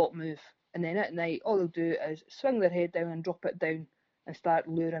 not move, and then at night, all they'll do is swing their head down and drop it down and start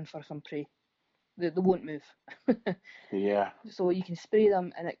luring for some prey. They won't move. Yeah. So you can spray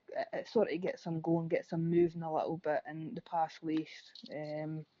them, and it sort of gets them going, gets them moving a little bit in the past waste.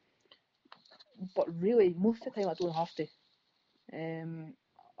 But really, most of the time I don't have to.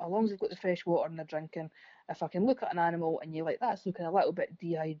 As long as they've got the fresh water and they're drinking, if I can look at an animal and you're like, that's looking a little bit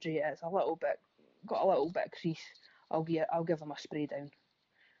dehydrated, it's got a little bit of crease, I'll give them a spray down.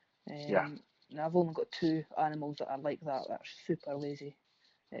 Now I've only got 2 animals that are like that are super lazy.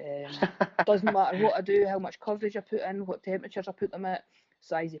 Doesn't matter what I do, how much coverage I put in, what temperatures I put them at,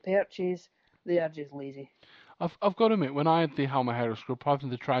 size of perches, they are just lazy. I've got to admit, when I had the Halmahera scrub python,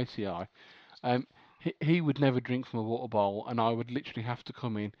 the Tracii, he would never drink from a water bowl, and I would literally have to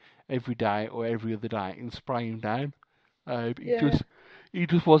come in every day or every other day and spray him down. He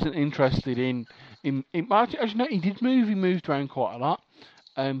just wasn't interested in actually, no, he did move. He moved around quite a lot.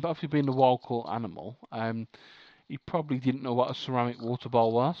 But obviously being a wild caught animal, he probably didn't know what a ceramic water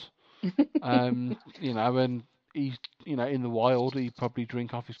bowl was. And he's in the wild, he'd probably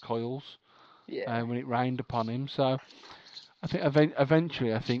drink off his coils. When it rained upon him. So I think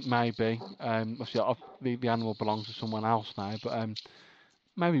eventually, I think maybe obviously the animal belongs to someone else now, but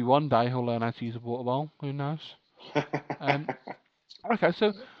maybe one day he'll learn how to use a water bowl. Who knows? Okay,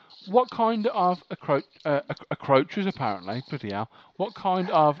 so what kind of accroachers apparently? Bloody hell! What kind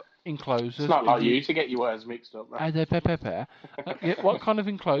of enclosures? It's not like you to get your words mixed up. What kind of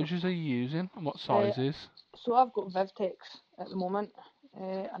enclosures are you using, and what sizes? So I've got Vivtex at the moment,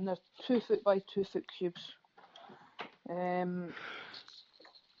 and they're 2 foot by 2 foot cubes. I've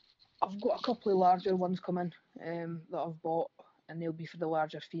got a couple of larger ones coming that I've bought, and they'll be for the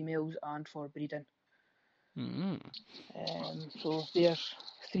larger females and for breeding. So they're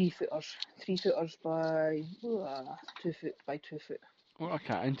 3 footers by 2 foot by 2 foot.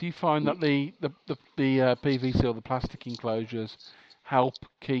 Okay, and do you find that the PVC or the plastic enclosures help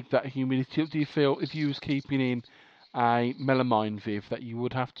keep that humidity up? Do you feel if you was keeping in a melamine viv that you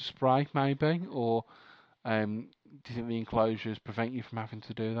would have to spray maybe, or do you think the enclosures prevent you from having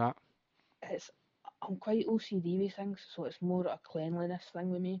to do that? I'm quite OCD with things, so it's more a cleanliness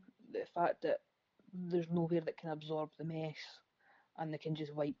thing with me. The fact that there's nowhere that can absorb the mess and they can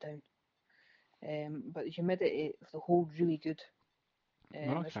just wipe down. But the humidity, if they hold really good.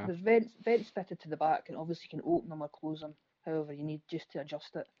 There's vents fitted to the back, and obviously you can open them or close them however you need just to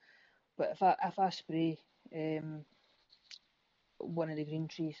adjust it. But if I spray one of the green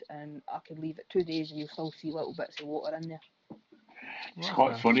trees and I can leave it 2 days and you'll still see little bits of water in there. It's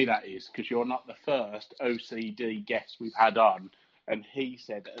quite funny that is, because you're not the first OCD guest we've had on and he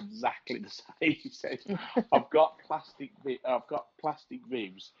said exactly the same. He said, "I've got plastic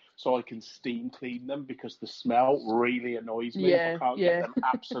vivs, so I can steam clean them because the smell really annoys me if I Yeah, can't get yeah. them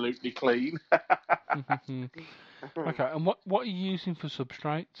absolutely clean." Okay, and what are you using for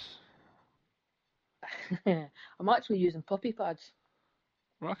substrates? I'm actually using puppy pads.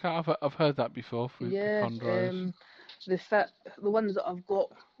 Okay, I've heard that before for Yeah, chondros. they fit the ones that I've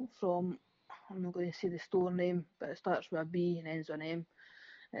got from. I'm not going to say the store name, but it starts with a B and ends with an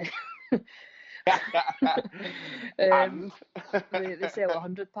M. And They sell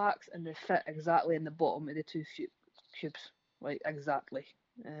 100 packs and they fit exactly in the bottom of the two cubes, like exactly.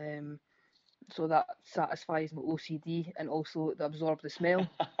 So that satisfies my OCD and also they absorb the smell.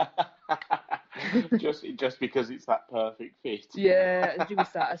 just because it's that perfect fit. Yeah, it's really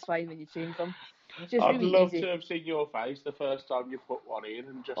satisfying when you change them. Just I'd really love easy. to have seen your face the first time you put one in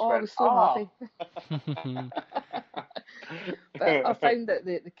and just Oh, I went, was so happy. But I found that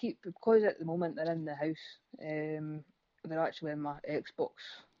they keep, because at the moment they're in the house, they're actually in my Xbox,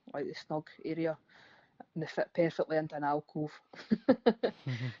 like the snug area, and they fit perfectly into an alcove.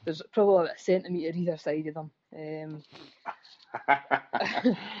 There's probably about a centimetre either side of them.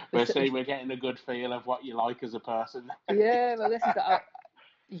 We're getting a good feel of what you like as a person. Yeah, well, this is the.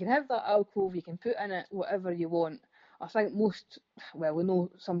 You can have that alcove, you can put in it whatever you want. I think we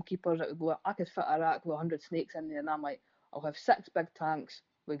know some keepers that would go, I could fit a rack with 100 snakes in there, and I'm like, I'll have 6 big tanks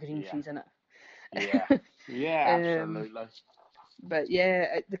with green Yeah. trees in it. Yeah, absolutely. But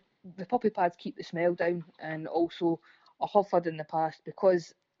yeah, the puppy pads keep the smell down, and also I have had in the past,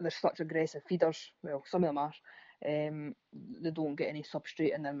 because they're such aggressive feeders, well, some of them are, they don't get any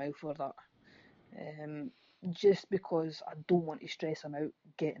substrate in their mouth for that. Just because I don't want to stress them out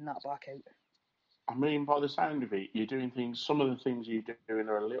getting that back out. I mean, by the sound of it, you're doing things. Some of the things you're doing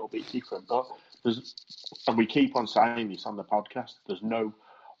are a little bit different, but and we keep on saying this on the podcast. There's no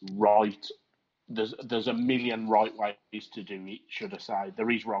right. There's a million right ways to do it. Should I say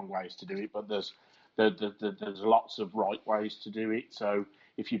there is wrong ways to do it, but there's lots of right ways to do it. So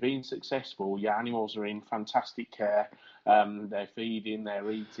if you're being successful, your animals are in fantastic care. They're feeding,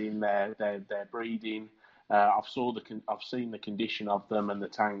 they're eating, they're breeding. I've seen the condition of them and the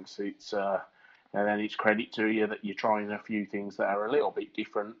tanks. And then it's credit to you that you're trying a few things that are a little bit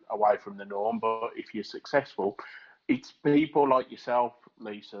different away from the norm. But if you're successful, it's people like yourself,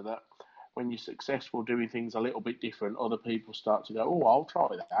 Lisa, that when you're successful doing things a little bit different, other people start to go, "Oh, I'll try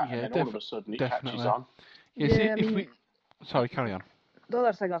that," Yeah, and then all of a sudden it catches definitely. on. Yeah, I mean, Sorry, carry on. the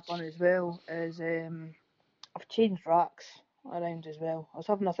other thing I've done as well is I've changed racks around as well. I was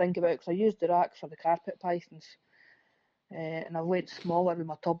having a think about it because I used the racks for the carpet pythons, and I went smaller with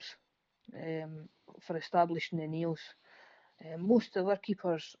my tubs for establishing the Neos. Most of their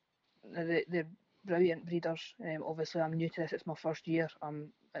keepers, they're brilliant breeders. Obviously, I'm new to this; it's my first year.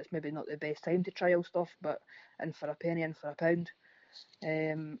 It's maybe not the best time to trial stuff, but in for a penny, in for a pound.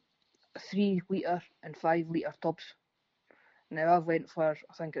 3 litre and 5 litre tubs. Now I've went for,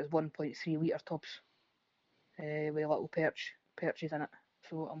 I think it's 1.3 litre tubs with little perches in it.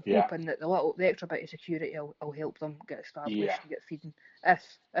 So I'm hoping that the extra bit of security will help them get established and get feeding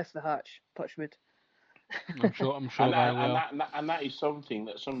if they hatch. Touch wood. I'm sure they will. And that is something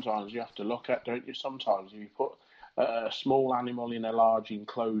that sometimes you have to look at, don't you? Sometimes if you put a small animal in a large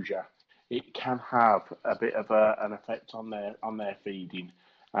enclosure, it can have a bit of an effect on their feeding.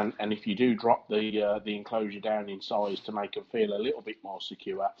 And if you do drop the enclosure down in size to make them feel a little bit more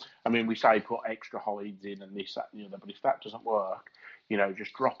secure, I mean, we say put extra hides in and this, that, and the other, but if that doesn't work,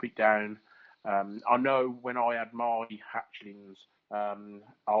 just drop it down. I know when I had my hatchlings,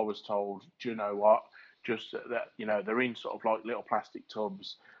 I was told, do you know what? Just that, they're in sort of like little plastic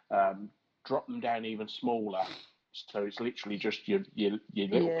tubs. Drop them down even smaller. So it's literally just your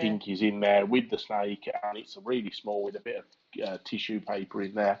little pinkies in there with the snake, and it's really small with a bit of tissue paper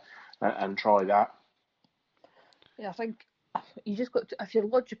in there, and try that. Yeah, I think you just got to, if you're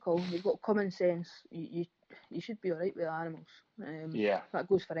logical, you've got common sense, you should be alright with animals. That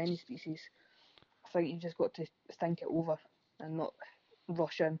goes for any species. I think you just got to think it over and not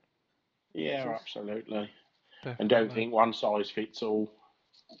rush in. Yeah, absolutely. Definitely. And don't think one size fits all.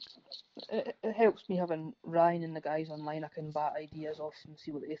 It helps me having Ryan and the guys online. I can bat ideas off and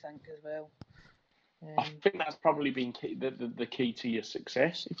see what they think as well. I think that's probably been the key to your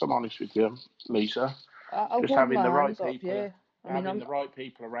success, if I'm honest with you, Lisa. Just having the right people, having the right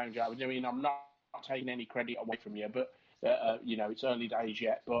people around you. I mean, I'm not taking any credit away from you, but it's early days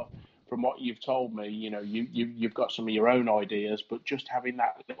yet. But from what you've told me, you've got some of your own ideas, but just having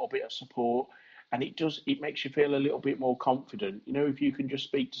that little bit of support and it makes you feel a little bit more confident. You know, if you can just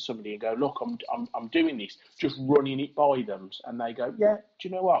speak to somebody and go, look, I'm doing this, just running it by them, and they go, yeah, do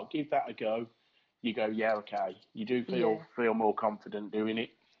you know what? Give that a go. You go, yeah, okay. You do feel more confident doing it.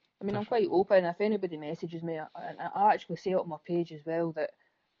 I mean, I'm quite open. If anybody messages me, and I actually say it on my page as well that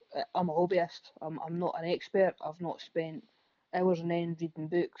I'm a hobbyist. I'm not an expert. I've not spent hours on end reading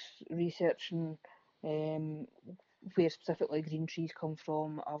books, researching where specifically green trees come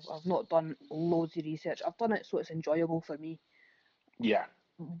from. I've not done loads of research. I've done it so it's enjoyable for me. Yeah.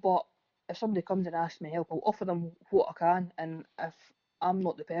 But if somebody comes and asks me help, I'll offer them what I can, and if I'm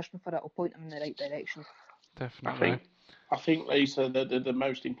not the person for it, I'll point them in the right direction. Definitely. I think, Lisa, the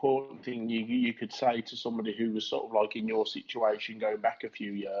most important thing you could say to somebody who was sort of like in your situation going back a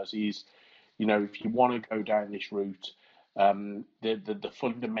few years is, you know, if you want to go down this route, the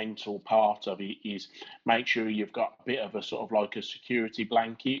fundamental part of it is make sure you've got a bit of a sort of like a security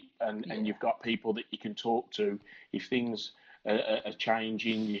blanket, and you've got people that you can talk to if things are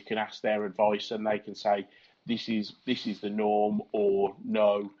changing. You can ask their advice, and they can say this is the norm, or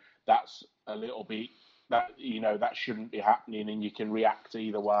no, that's a little bit, that, you know, that shouldn't be happening, and you can react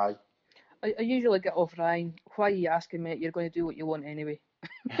either way. I usually get off Ryan. Why are you asking me? You're going to do what you want anyway.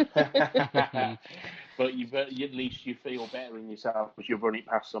 But at least you feel better in yourself because you've run it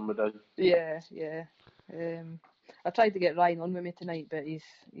past somebody. Yeah. I tried to get Ryan on with me tonight, but he's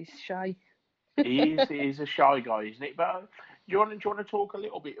shy. He's a shy guy, isn't it? But do you want to talk a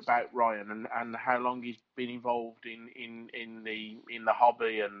little bit about Ryan and how long he's been involved in the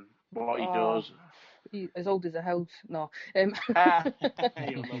hobby and what he does? He's as old as a house. No. He'll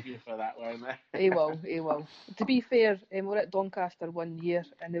love you for that, won't he? He will. To be fair, we were at Doncaster one year,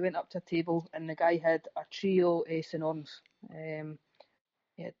 and they went up to a table, and the guy had a trio of St. Orms.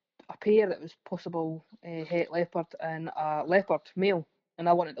 He had a pair that was possible het leopard and a leopard male, and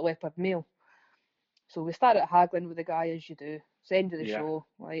I wanted the leopard male. So we started haggling with the guy, as you do. It's the end of the show.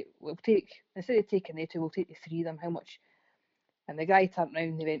 Like, we'll take, instead of taking the two, we'll take the three of them. How much? And the guy turned round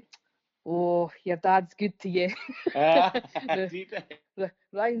and he went, "Oh, your dad's good to you."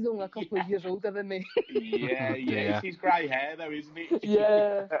 Ryan's only a couple of years older than me. Yeah. It's his grey hair though, isn't it?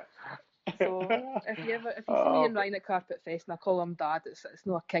 Yeah. So if you see me and Ryan at Carpet Fest and I call him Dad, it's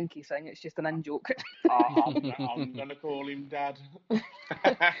not a kinky thing, it's just an in-joke. I'm gonna call him Dad.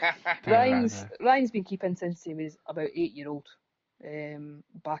 Ryan's been keeping since he was about 8-year-old,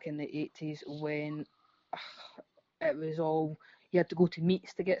 back in the 80s, when it was all, you had to go to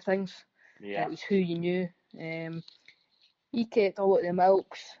meets to get things. Yeah. It was who you knew. He kept all of the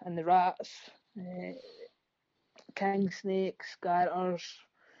milks and the rats, king snakes, garters.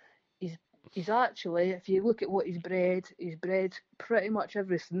 He's actually, if you look at what he's bred pretty much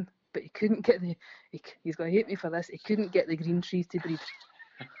everything, but he couldn't get he's going to hate me for this, he couldn't get the green trees to breed.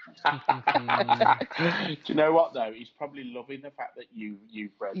 Do you know what though? He's probably loving the fact that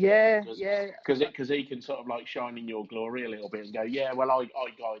you've bred them. Because he can sort of like shine in your glory a little bit and go, yeah, well, I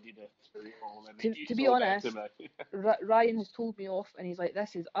guided her through it all. And to be honest, Ryan has told me off, and he's like,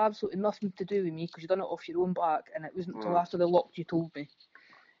 this is absolutely nothing to do with me because you've done it off your own back, and it wasn't until after the lock you told me.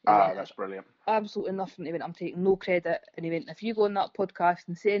 That's brilliant. Absolutely nothing. He went, I'm taking no credit. And he went, if you go on that podcast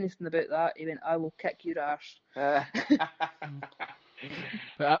and say anything about that, he went, I will kick your arse.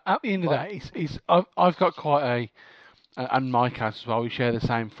 But at the end of the day, I've got quite and Mike has as well. We share the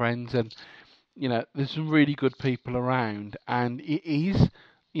same friends, and you know, there's some really good people around. And it is,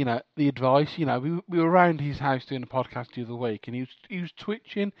 you know, the advice. You know, we were around his house doing a podcast the other week, and he was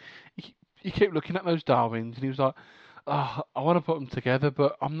twitching. He kept looking at those Darwins, and he was like, "Oh, I want to put them together,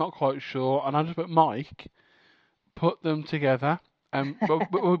 but I'm not quite sure." And I just went, "Mike, put them together."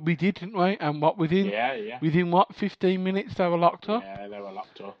 But we did, didn't we? And within what, 15 minutes they were locked up. Yeah, they were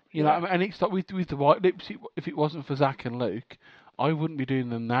locked up. You know, and it's like with the White Lips. If it wasn't for Zach and Luke, I wouldn't be doing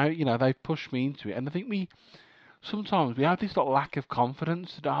them now. You know, they pushed me into it, and I think sometimes we have this lack of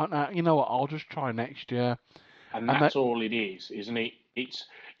confidence. You know what? I'll just try next year. And that's all it is, isn't it? It's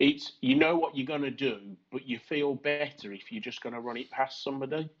you know what you're gonna do, but you feel better if you're just gonna run it past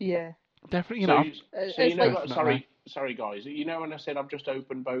somebody. Yeah. Definitely, so you know. Sorry, guys. You know when I said I've just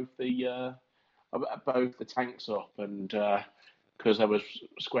opened both the tanks up, and because I was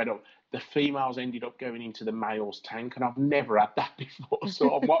squared up, the females ended up going into the male's tank, and I've never had that before.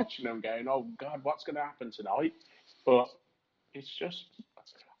 So I'm watching them going, "Oh God, what's going to happen tonight?" But it's just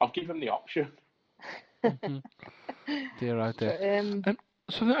I've given them the option. Dear, oh dear. And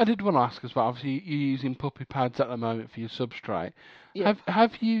something I did want to ask as well. Obviously, you're using puppy pads at the moment for your substrate. Yeah.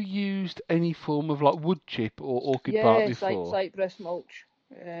 Have you used any form of wood chip or orchid bark before? Cypress mulch.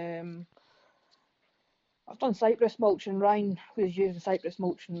 I've done cypress mulch, and Ryan was using cypress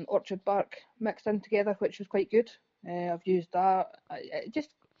mulch and orchard bark mixed in together, which was quite good. I've used that. It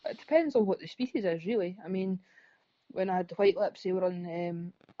depends on what the species is, really. I mean, when I had the white lips, they were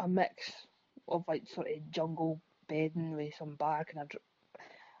on a mix of like sort of jungle bedding with some bark, and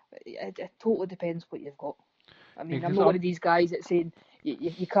it totally depends what you've got. I mean, I'm not one of these guys that's saying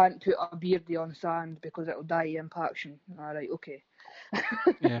you can't put a beardie on sand because it'll die of impaction. All right, okay.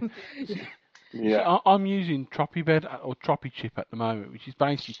 Yeah. Yeah. So I'm using Troppy Bed or Troppy Chip at the moment, which is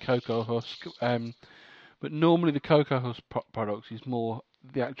basically cocoa husk. But normally the cocoa husk products is more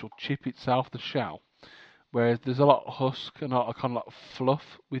the actual chip itself, the shell. Whereas there's a lot of husk and a lot of kind of like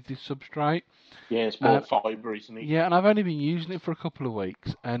fluff with this substrate. Yeah, it's more fibre, isn't it? Yeah, and I've only been using it for a couple of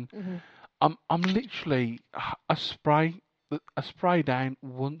weeks, and I'm literally I spray down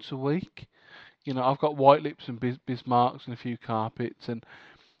once a week. You know, I've got white lips and Bismarcks and a few carpets, and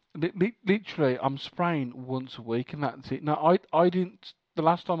literally I'm spraying once a week, and that's it. Now I didn't. The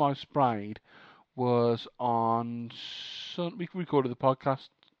last time I sprayed was on we recorded the podcast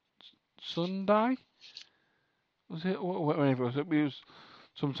Sunday. Was it whenever it was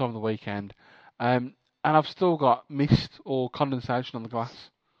sometime on the weekend, and I've still got mist or condensation on the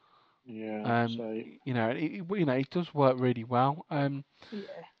glass. Yeah. You know, it does work really well.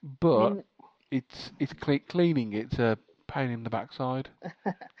 But it's cleaning. It's a pain in the backside.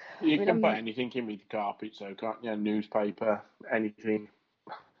 You can put anything in with the carpet, so can't you? Newspaper, anything,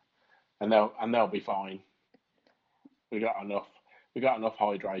 and they'll be fine. We got enough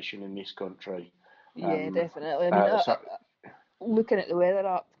hydration in this country. Yeah, definitely. I mean, looking at the weather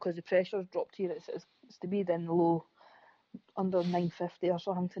app, because the pressure's dropped here, it's to be in the low under 950 or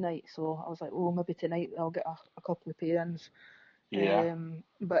something tonight. So I was like, oh, maybe tonight I'll get a couple of pair-ins. Yeah.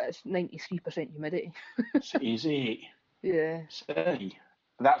 But it's 93% humidity. Is it? Yeah. See,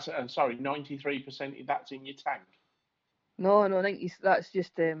 that's 93%. That's in your tank. No, 90. That's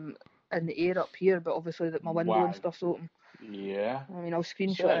just in the air up here, but obviously that my window and stuff's open. Yeah. I mean, I'll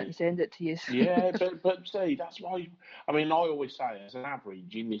screenshot it and send it to you. Yeah, but see, that's why. I mean, I always say as an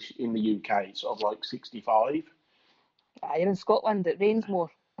average in the UK, it's sort of like 65. You're in Scotland. It rains more.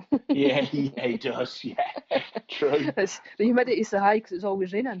 Yeah, it does. Yeah, true. The humidity's so high because it's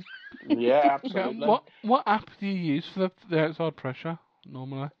always raining. Yeah, absolutely. Okay, what app do you use for the outside pressure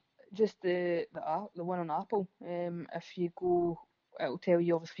normally? Just the one on Apple. If you go, it'll tell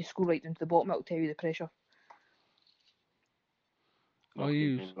you. Obviously, if you scroll right down to the bottom, it'll tell you the pressure. I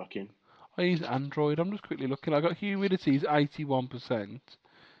use Android. I'm just quickly looking. I got humidity is 81%.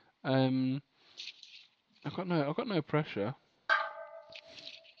 I've got no pressure.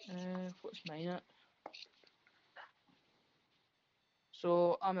 What's mine at?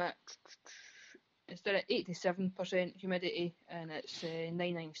 So I'm at, instead of 87% humidity, and it's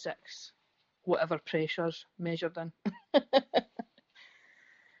 996, whatever pressure's measured in.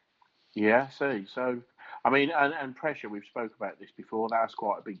 Yeah, see, so I mean, and pressure. We've spoke about this before. That's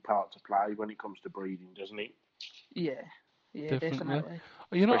quite a big part to play when it comes to breeding, doesn't it? Yeah, definitely.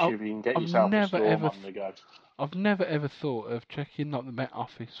 You know, especially if you can get yourself a storm on the go. I've never ever thought of checking like the Met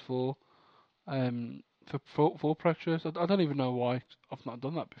Office for pressures. I don't even know why I've not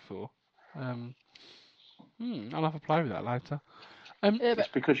done that before. I'll have a play with that later. It's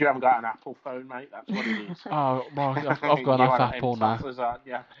because you haven't got an Apple phone, mate. That's what it is. Oh, well, I've gone off Apple now.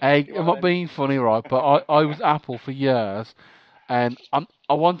 Yeah. Hey, I'm not being funny, right? But I was Apple for years, and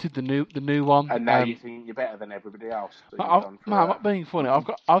I wanted the new one. And now you think you're better than everybody else. So I'm not being funny. I've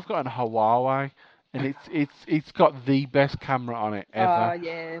got a Huawei, and it's got the best camera on it ever.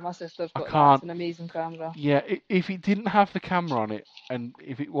 Yeah, my sister's got that. It's an amazing camera. Yeah, if it didn't have the camera on it, and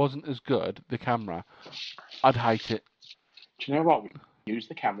if it wasn't as good, the camera, I'd hate it. Do you know what? We use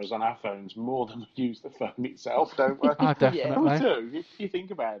the cameras on our phones more than we use the phone itself, don't we? Definitely. We do, if you think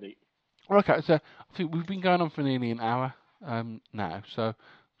about it. Okay, so I think we've been going on for nearly an hour now, so I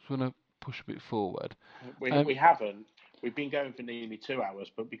just want to push a bit forward. We haven't. We've been going for nearly 2 hours,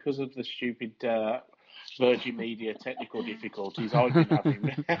 but because of the stupid Virgin Media technical difficulties I've been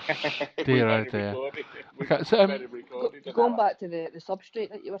having, dear oh dear. Okay, so going back to the substrate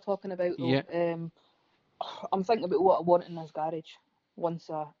that you were talking about, though, yeah. I'm thinking about what I want in this garage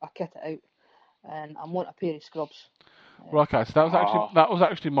once I kit it out, and I want a pair of scrubs. Right, okay, so that was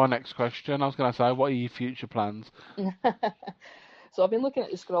actually my next question. I was going to say, what are your future plans? So I've been looking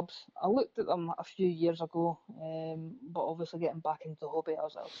at the scrubs. I looked at them a few years ago, but obviously getting back into the hobby, I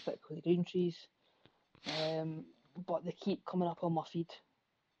was like, I'll stick with the green trees. But they keep coming up on my feed.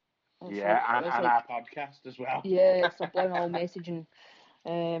 And our podcast as well. Yeah, subliminal messaging.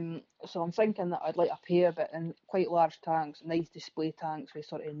 So I'm thinking that I'd like a pair, but in quite large tanks, nice display tanks with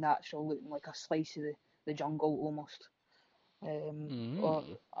sort of natural looking, like a slice of the the jungle almost. Or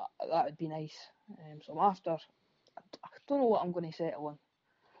that would be nice. So I'm after. I don't know what I'm going to settle on.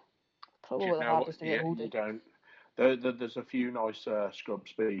 Probably the hardest to get hold of. You don't. There's a few nice scrub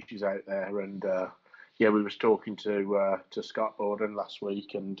species out there, and we was talking to Scott Borden last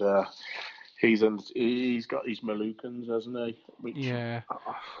week, and he's got his Moluccans, hasn't he? Which, yeah.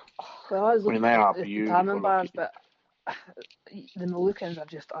 Well, I was looking at the Tannenbars, but the Moluccans are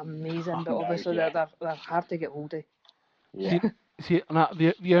just amazing. But obviously they're hard to get hold of. Yeah. See,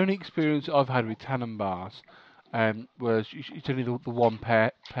 the only experience I've had with Tannenbars was it's only the one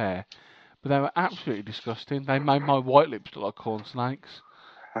pair, but they were absolutely disgusting. They made my white lips look like corn snakes.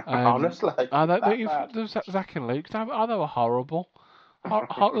 Honestly, Zach and Luke, they were horrible.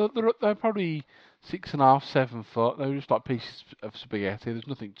 They're probably 6.5, 7 foot. They were just like pieces of spaghetti. There's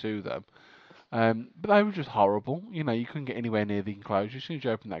nothing to them. But they were just horrible. You couldn't get anywhere near the enclosure. As soon as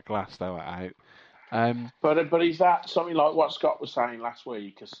you opened that glass, they were out. But is that something like what Scott was saying last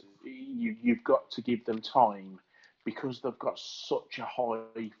week? Because you've got to give them time because they've got such a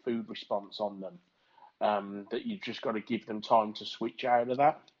high food response on them that you've just got to give them time to switch out of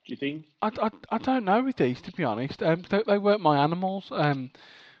that. Do you think? I don't know with these, to be honest. They weren't my animals.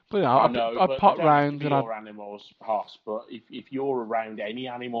 But I'd pop round and your animals, Hoss. But if you're around any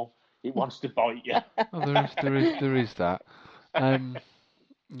animal, it wants to bite you. Oh, there is that.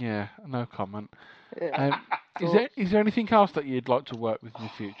 Yeah, no comment. Is there anything else that you'd like to work with in the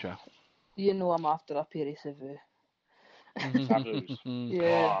future? I'm after a pair of Savu. Savus.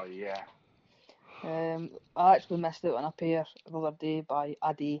 Yeah. Oh, yeah. I actually missed out on a pair the other day by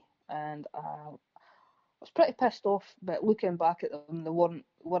Addy, and I was pretty pissed off. But looking back at them, they weren't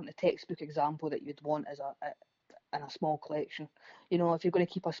a textbook example that you'd want in a small collection. If you're going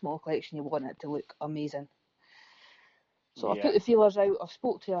to keep a small collection, you want it to look amazing. So I put the feelers out. I've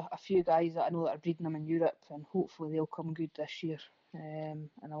spoke to a few guys that I know that are breeding them in Europe, and hopefully they'll come good this year. And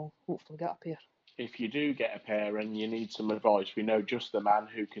I'll hopefully get a pair. If you do get a pair and you need some advice, we know just the man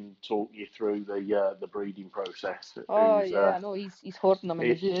who can talk you through the breeding process. I know he's hoarding them in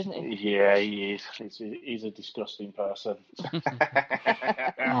the zoo, isn't he? Yeah, he is. He's a disgusting person.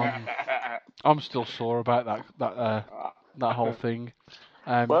 I'm still sore about that whole thing.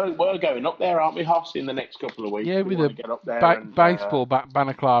 We're going up there, aren't we, Hoss, in the next couple of weeks? Yeah, with a baseball bat,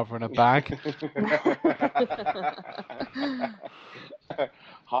 balaclava and a bag.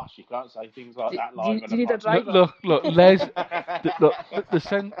 Hoss, you can't say things like that live. Do you need a driver? Look, Les.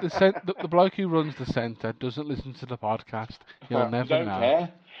 The bloke who runs the centre doesn't listen to the podcast. He'll never know. Care.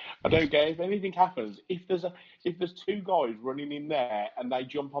 I don't care if anything happens. If there's two guys running in there and they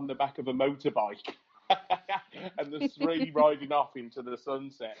jump on the back of a motorbike. And there's 3 riding off into the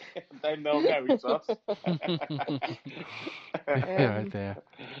sunset, then they'll know it's us. Right there.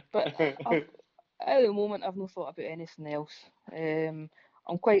 But at the moment, I've not thought about anything else. I'm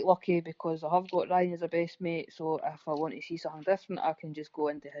quite lucky because I have got Ryan as a best mate, so if I want to see something different, I can just go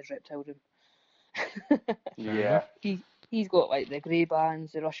into his reptile room. Yeah. He's got like the grey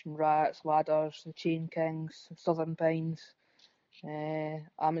bands, the Russian rats, ladders, the chain kings, southern pines.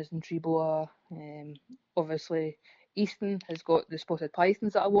 Amazon tree boa, obviously Easton has got the spotted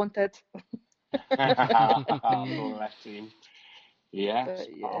pythons that I wanted. Yeah.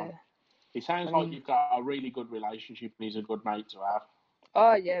 It sounds like you've got a really good relationship and he's a good mate to have.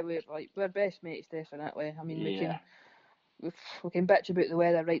 Oh yeah, we're best mates definitely. I mean we can bitch about the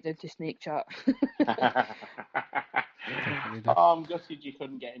weather right down to snake chat. I'm gutted you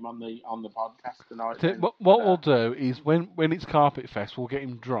couldn't get him on the podcast tonight. What we'll do is when it's Carpet Fest, we'll get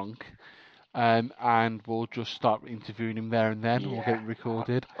him drunk, and we'll just start interviewing him there and then. Yeah. We'll get it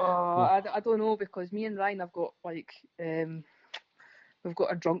recorded. I don't know, because me and Ryan have got we've got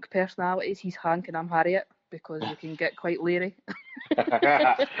our drunk personalities. He's Hank and I'm Harriet, because we can get quite leery.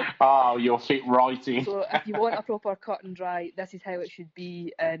 Oh, you'll fit right in. So if you want a proper cut and dry, this is how it should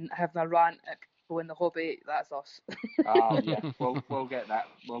be, and having a rant at people in the hobby, that's us. Oh yeah, we'll get that.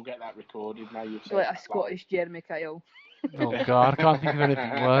 We'll get that recorded now. You've said like a Scottish Jeremy Kyle. Oh God, I can't think of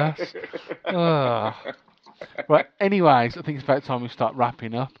anything worse. Right. Anyways, I think it's about time we start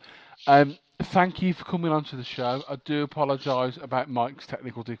wrapping up. Thank you for coming onto the show. I do apologise about Mike's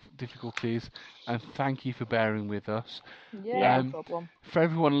technical difficulties, and thank you for bearing with us. Yeah, no problem. For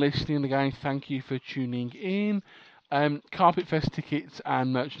everyone listening again, thank you for tuning in. Carpet Fest tickets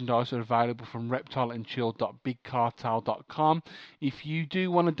and merchandise are available from reptileandchill.bigcartel.com. If you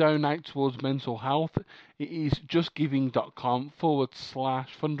do want to donate towards mental health, it is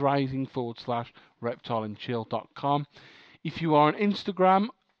justgiving.com/fundraising/reptileandchill.com. If you are on Instagram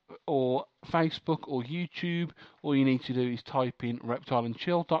or Facebook or YouTube, all you need to do is type in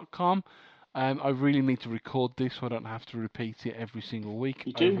reptileandchill.com. I really need to record this so I don't have to repeat it every single week.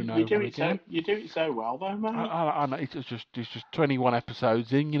 You over and do over it again. you do it so well though, mate. I know it's just 21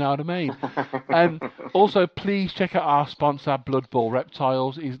 episodes in, you know what I mean? Also, please check out our sponsor, Blood Bowl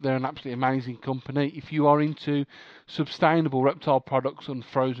Reptiles. They're an absolutely amazing company. If you are into sustainable reptile products and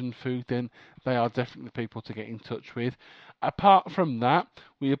frozen food, then they are definitely the people to get in touch with. Apart from that,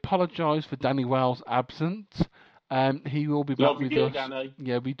 we apologise for Danny Wells' absence. He will be back with us. Danny.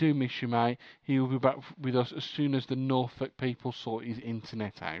 Yeah, we do miss you, mate. He will be back with us as soon as the Norfolk people sort his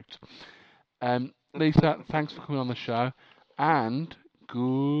internet out. Lisa, thanks for coming on the show, and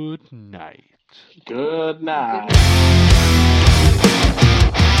good night. Good night. Good night.